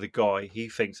to the guy he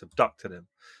thinks abducted him.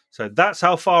 So that's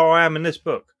how far I am in this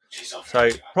book.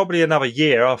 So probably another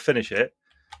year I'll finish it,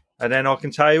 and then I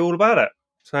can tell you all about it.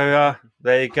 So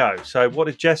there you go. So what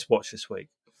did Jess watch this week?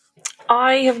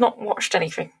 I have not watched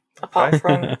anything apart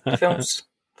from films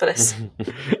for this.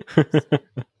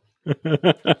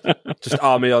 Just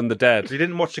Army on the Dead. You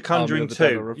didn't watch The Conjuring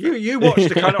 2. You watched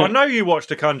The Conjuring. I know you watched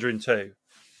The Conjuring 2.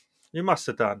 You must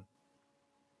have done.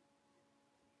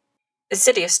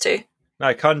 Insidious 2?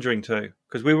 No, Conjuring 2.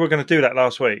 Because we were going to do that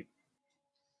last week.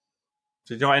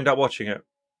 Did you not end up watching it?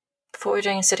 Before we were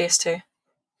doing Insidious 2.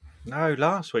 No,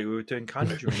 last week we were doing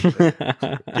Conjuring 2.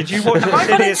 Did you watch Am I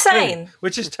gone Insidious insane? 2?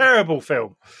 Which is a terrible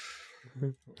film.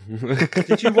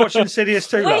 Did you watch Insidious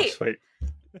 2 last week?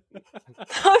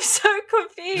 I'm so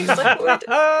confused.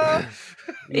 Are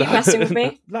you messing with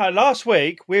me? No, last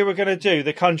week we were going to do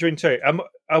The Conjuring 2.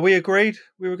 Are we agreed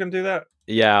we were going to do that?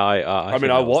 Yeah, I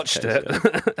mean, I watched it.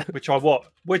 Which I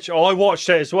watched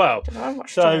it as well. I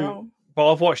watched it wrong.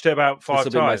 But I've watched it about 5 times.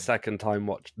 This will be my second time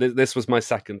watch. This was my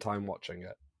second time watching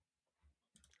it.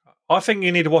 I think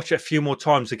you need to watch it a few more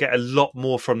times to get a lot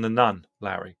more from The Nun,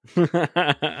 Larry. Or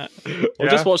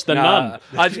just watch The Nun.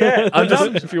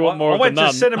 If you want more of The Nun.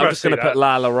 I'm just going to put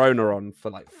La Llorona on for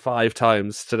like 5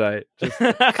 times today. Just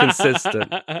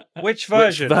consistent. Which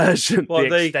version?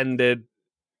 The extended.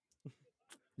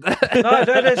 No,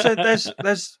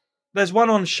 there's one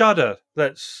on Shudder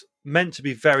that's meant to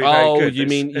be very, very good. Oh, you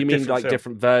mean like film.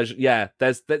 Different versions? Yeah,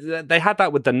 they had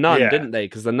that with The Nun, didn't they?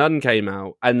 Because The Nun came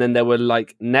out, and then there were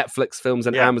like Netflix films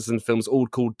and Amazon films, all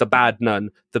called The Bad Nun,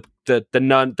 the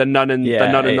Nun, the Nun in the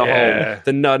Hole,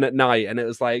 The Nun at Night, and it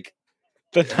was like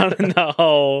The Nun in the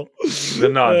Hole, The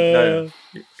Nun.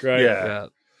 Great, yeah.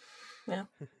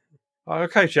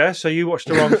 Okay, Jess. So you watched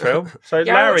the wrong film. So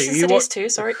Larry, you watched too.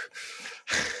 Sorry.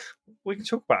 We can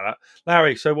talk about that.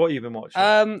 Larry, so what have you been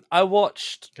watching? I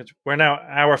watched... We're now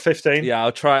hour 15. Yeah,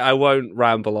 I'll try. I won't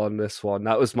ramble on this one.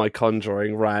 That was my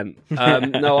Conjuring rant.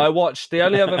 No, I watched the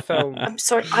only other film... I'm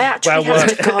sorry, I actually had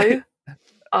to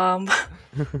go.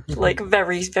 Like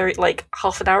very, very, like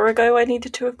half an hour ago I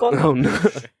needed to have gone. Oh, no.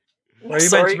 Where are you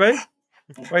meant to be?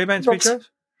 Where are you meant to be, Jess?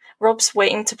 Rob's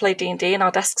waiting to play D&D and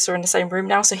our desks are in the same room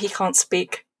now, so he can't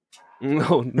speak.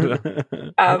 Oh, no.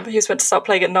 He was meant to start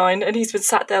playing at 9 and he's been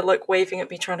sat there like waving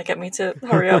at me trying to get me to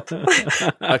hurry up.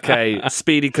 Okay,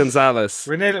 Speedy Gonzalez.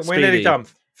 We're nearly done.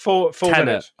 Four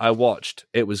minutes. I watched.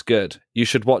 It was good. You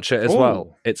should watch it as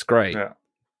well. It's great. Yeah.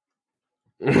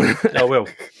 I will.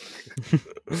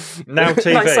 Now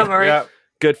TV. Nice summary. Yeah.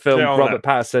 Good film. Robert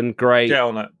Pattinson. Great. Get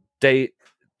on it.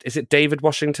 Is it David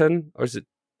Washington or is it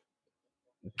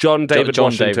John David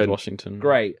Washington? David Washington.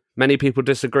 Great. Many people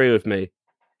disagree with me.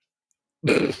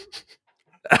 Me.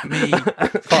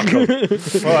 Fuck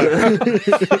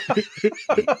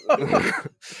off.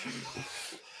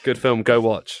 Good film. Go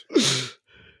watch.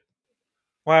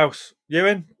 Wow,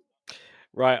 Ewan.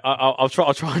 Right, I'll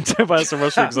try and do about some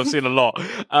Rush because I've seen a lot.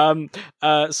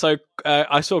 So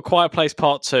I saw Quiet Place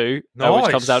Part 2,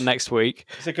 which comes out next week.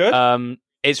 Is it good?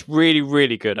 It's really,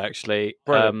 really good, actually.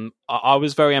 I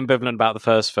was very ambivalent about the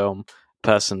first film,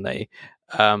 personally.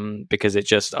 Because it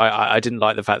just I didn't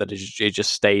like the fact that it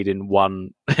just stayed in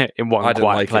one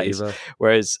quiet place.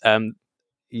 Whereas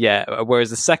whereas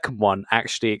the second one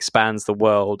actually expands the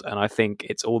world, and I think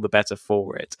it's all the better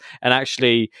for it. And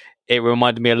actually, it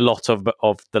reminded me a lot of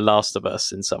The Last of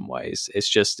Us in some ways. It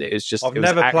was just. I've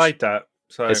never played that,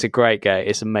 so it's a great game.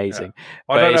 It's amazing.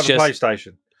 Yeah. I don't have a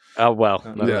PlayStation. Oh well,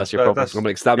 that's your problem.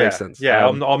 That makes sense. Yeah,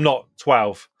 I'm not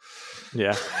 12.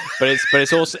 Yeah, but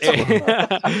it's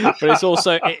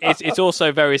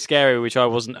also very scary, which I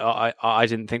wasn't. I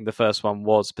didn't think the first one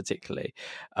was particularly.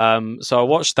 So I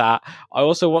watched that. I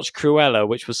also watched Cruella,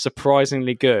 which was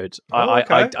surprisingly good.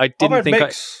 I didn't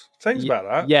think things about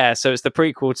that. Yeah, so it's the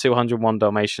prequel to 101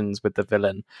 Dalmatians with the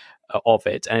villain of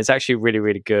it, and it's actually really,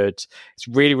 really good. It's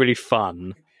really, really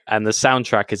fun. And the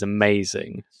soundtrack is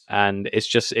amazing, and it's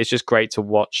just great to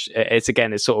watch. It's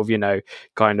sort of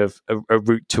kind of a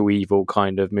route to evil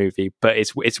kind of movie, but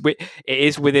it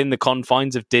is within the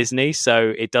confines of Disney,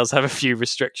 so it does have a few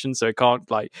restrictions. So it can't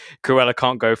Cruella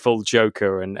can't go full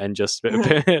Joker and just be like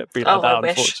that.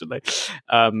 Unfortunately,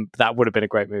 that would have been a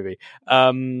great movie.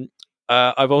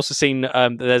 I've also seen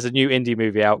there's a new indie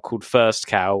movie out called First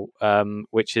Cow,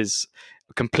 which is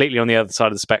completely on the other side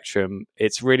of the spectrum.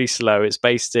 It's really slow. It's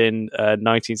based in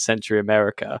 19th century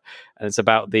America, and it's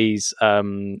about this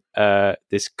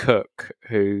cook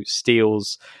who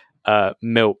steals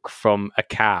milk from a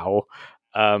cow,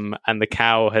 and the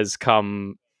cow has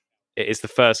come. It's the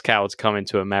first cow to come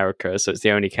into America, so it's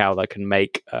the only cow that can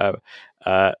make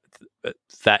that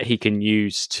he can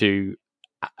use to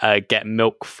get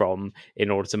milk from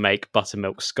in order to make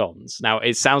buttermilk scones. Now,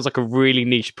 it sounds like a really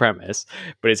niche premise,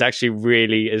 but it's actually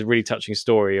a really touching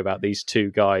story about these two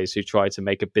guys who try to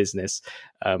make a business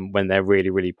when they're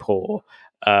really, really poor.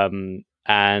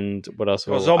 And what else?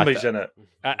 Got zombies in it.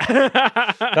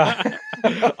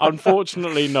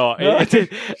 Unfortunately, not.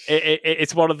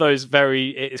 It's one of those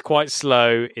it's quite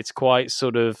slow. It's quite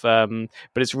sort of, but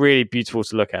it's really beautiful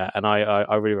to look at, and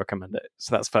I really recommend it.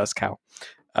 So that's First Cow.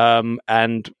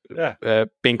 And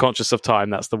being conscious of time,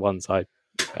 that's the ones I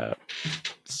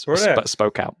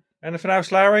spoke out. Anything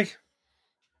else, Larry?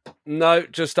 No,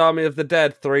 just Army of the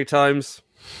Dead 3 times.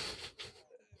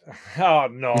 Oh,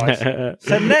 nice.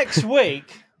 So next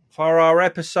week, for our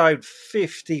episode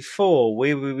 54,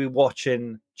 we will be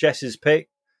watching Jess's pick,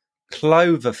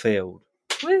 Cloverfield.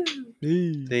 Woo.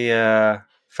 The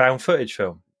found footage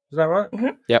film. Is that right?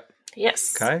 Mm-hmm. Yep.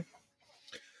 Yes. Okay.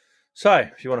 So,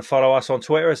 if you want to follow us on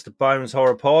Twitter, it's the Bones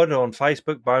Horror Pod. On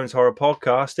Facebook, Bones Horror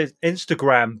Podcast. It's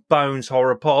Instagram, Bones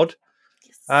Horror Pod.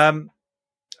 Yes.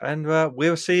 And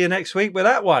we'll see you next week with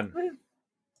that one. Woo.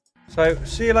 So,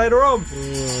 see you later on.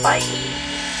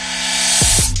 Bye.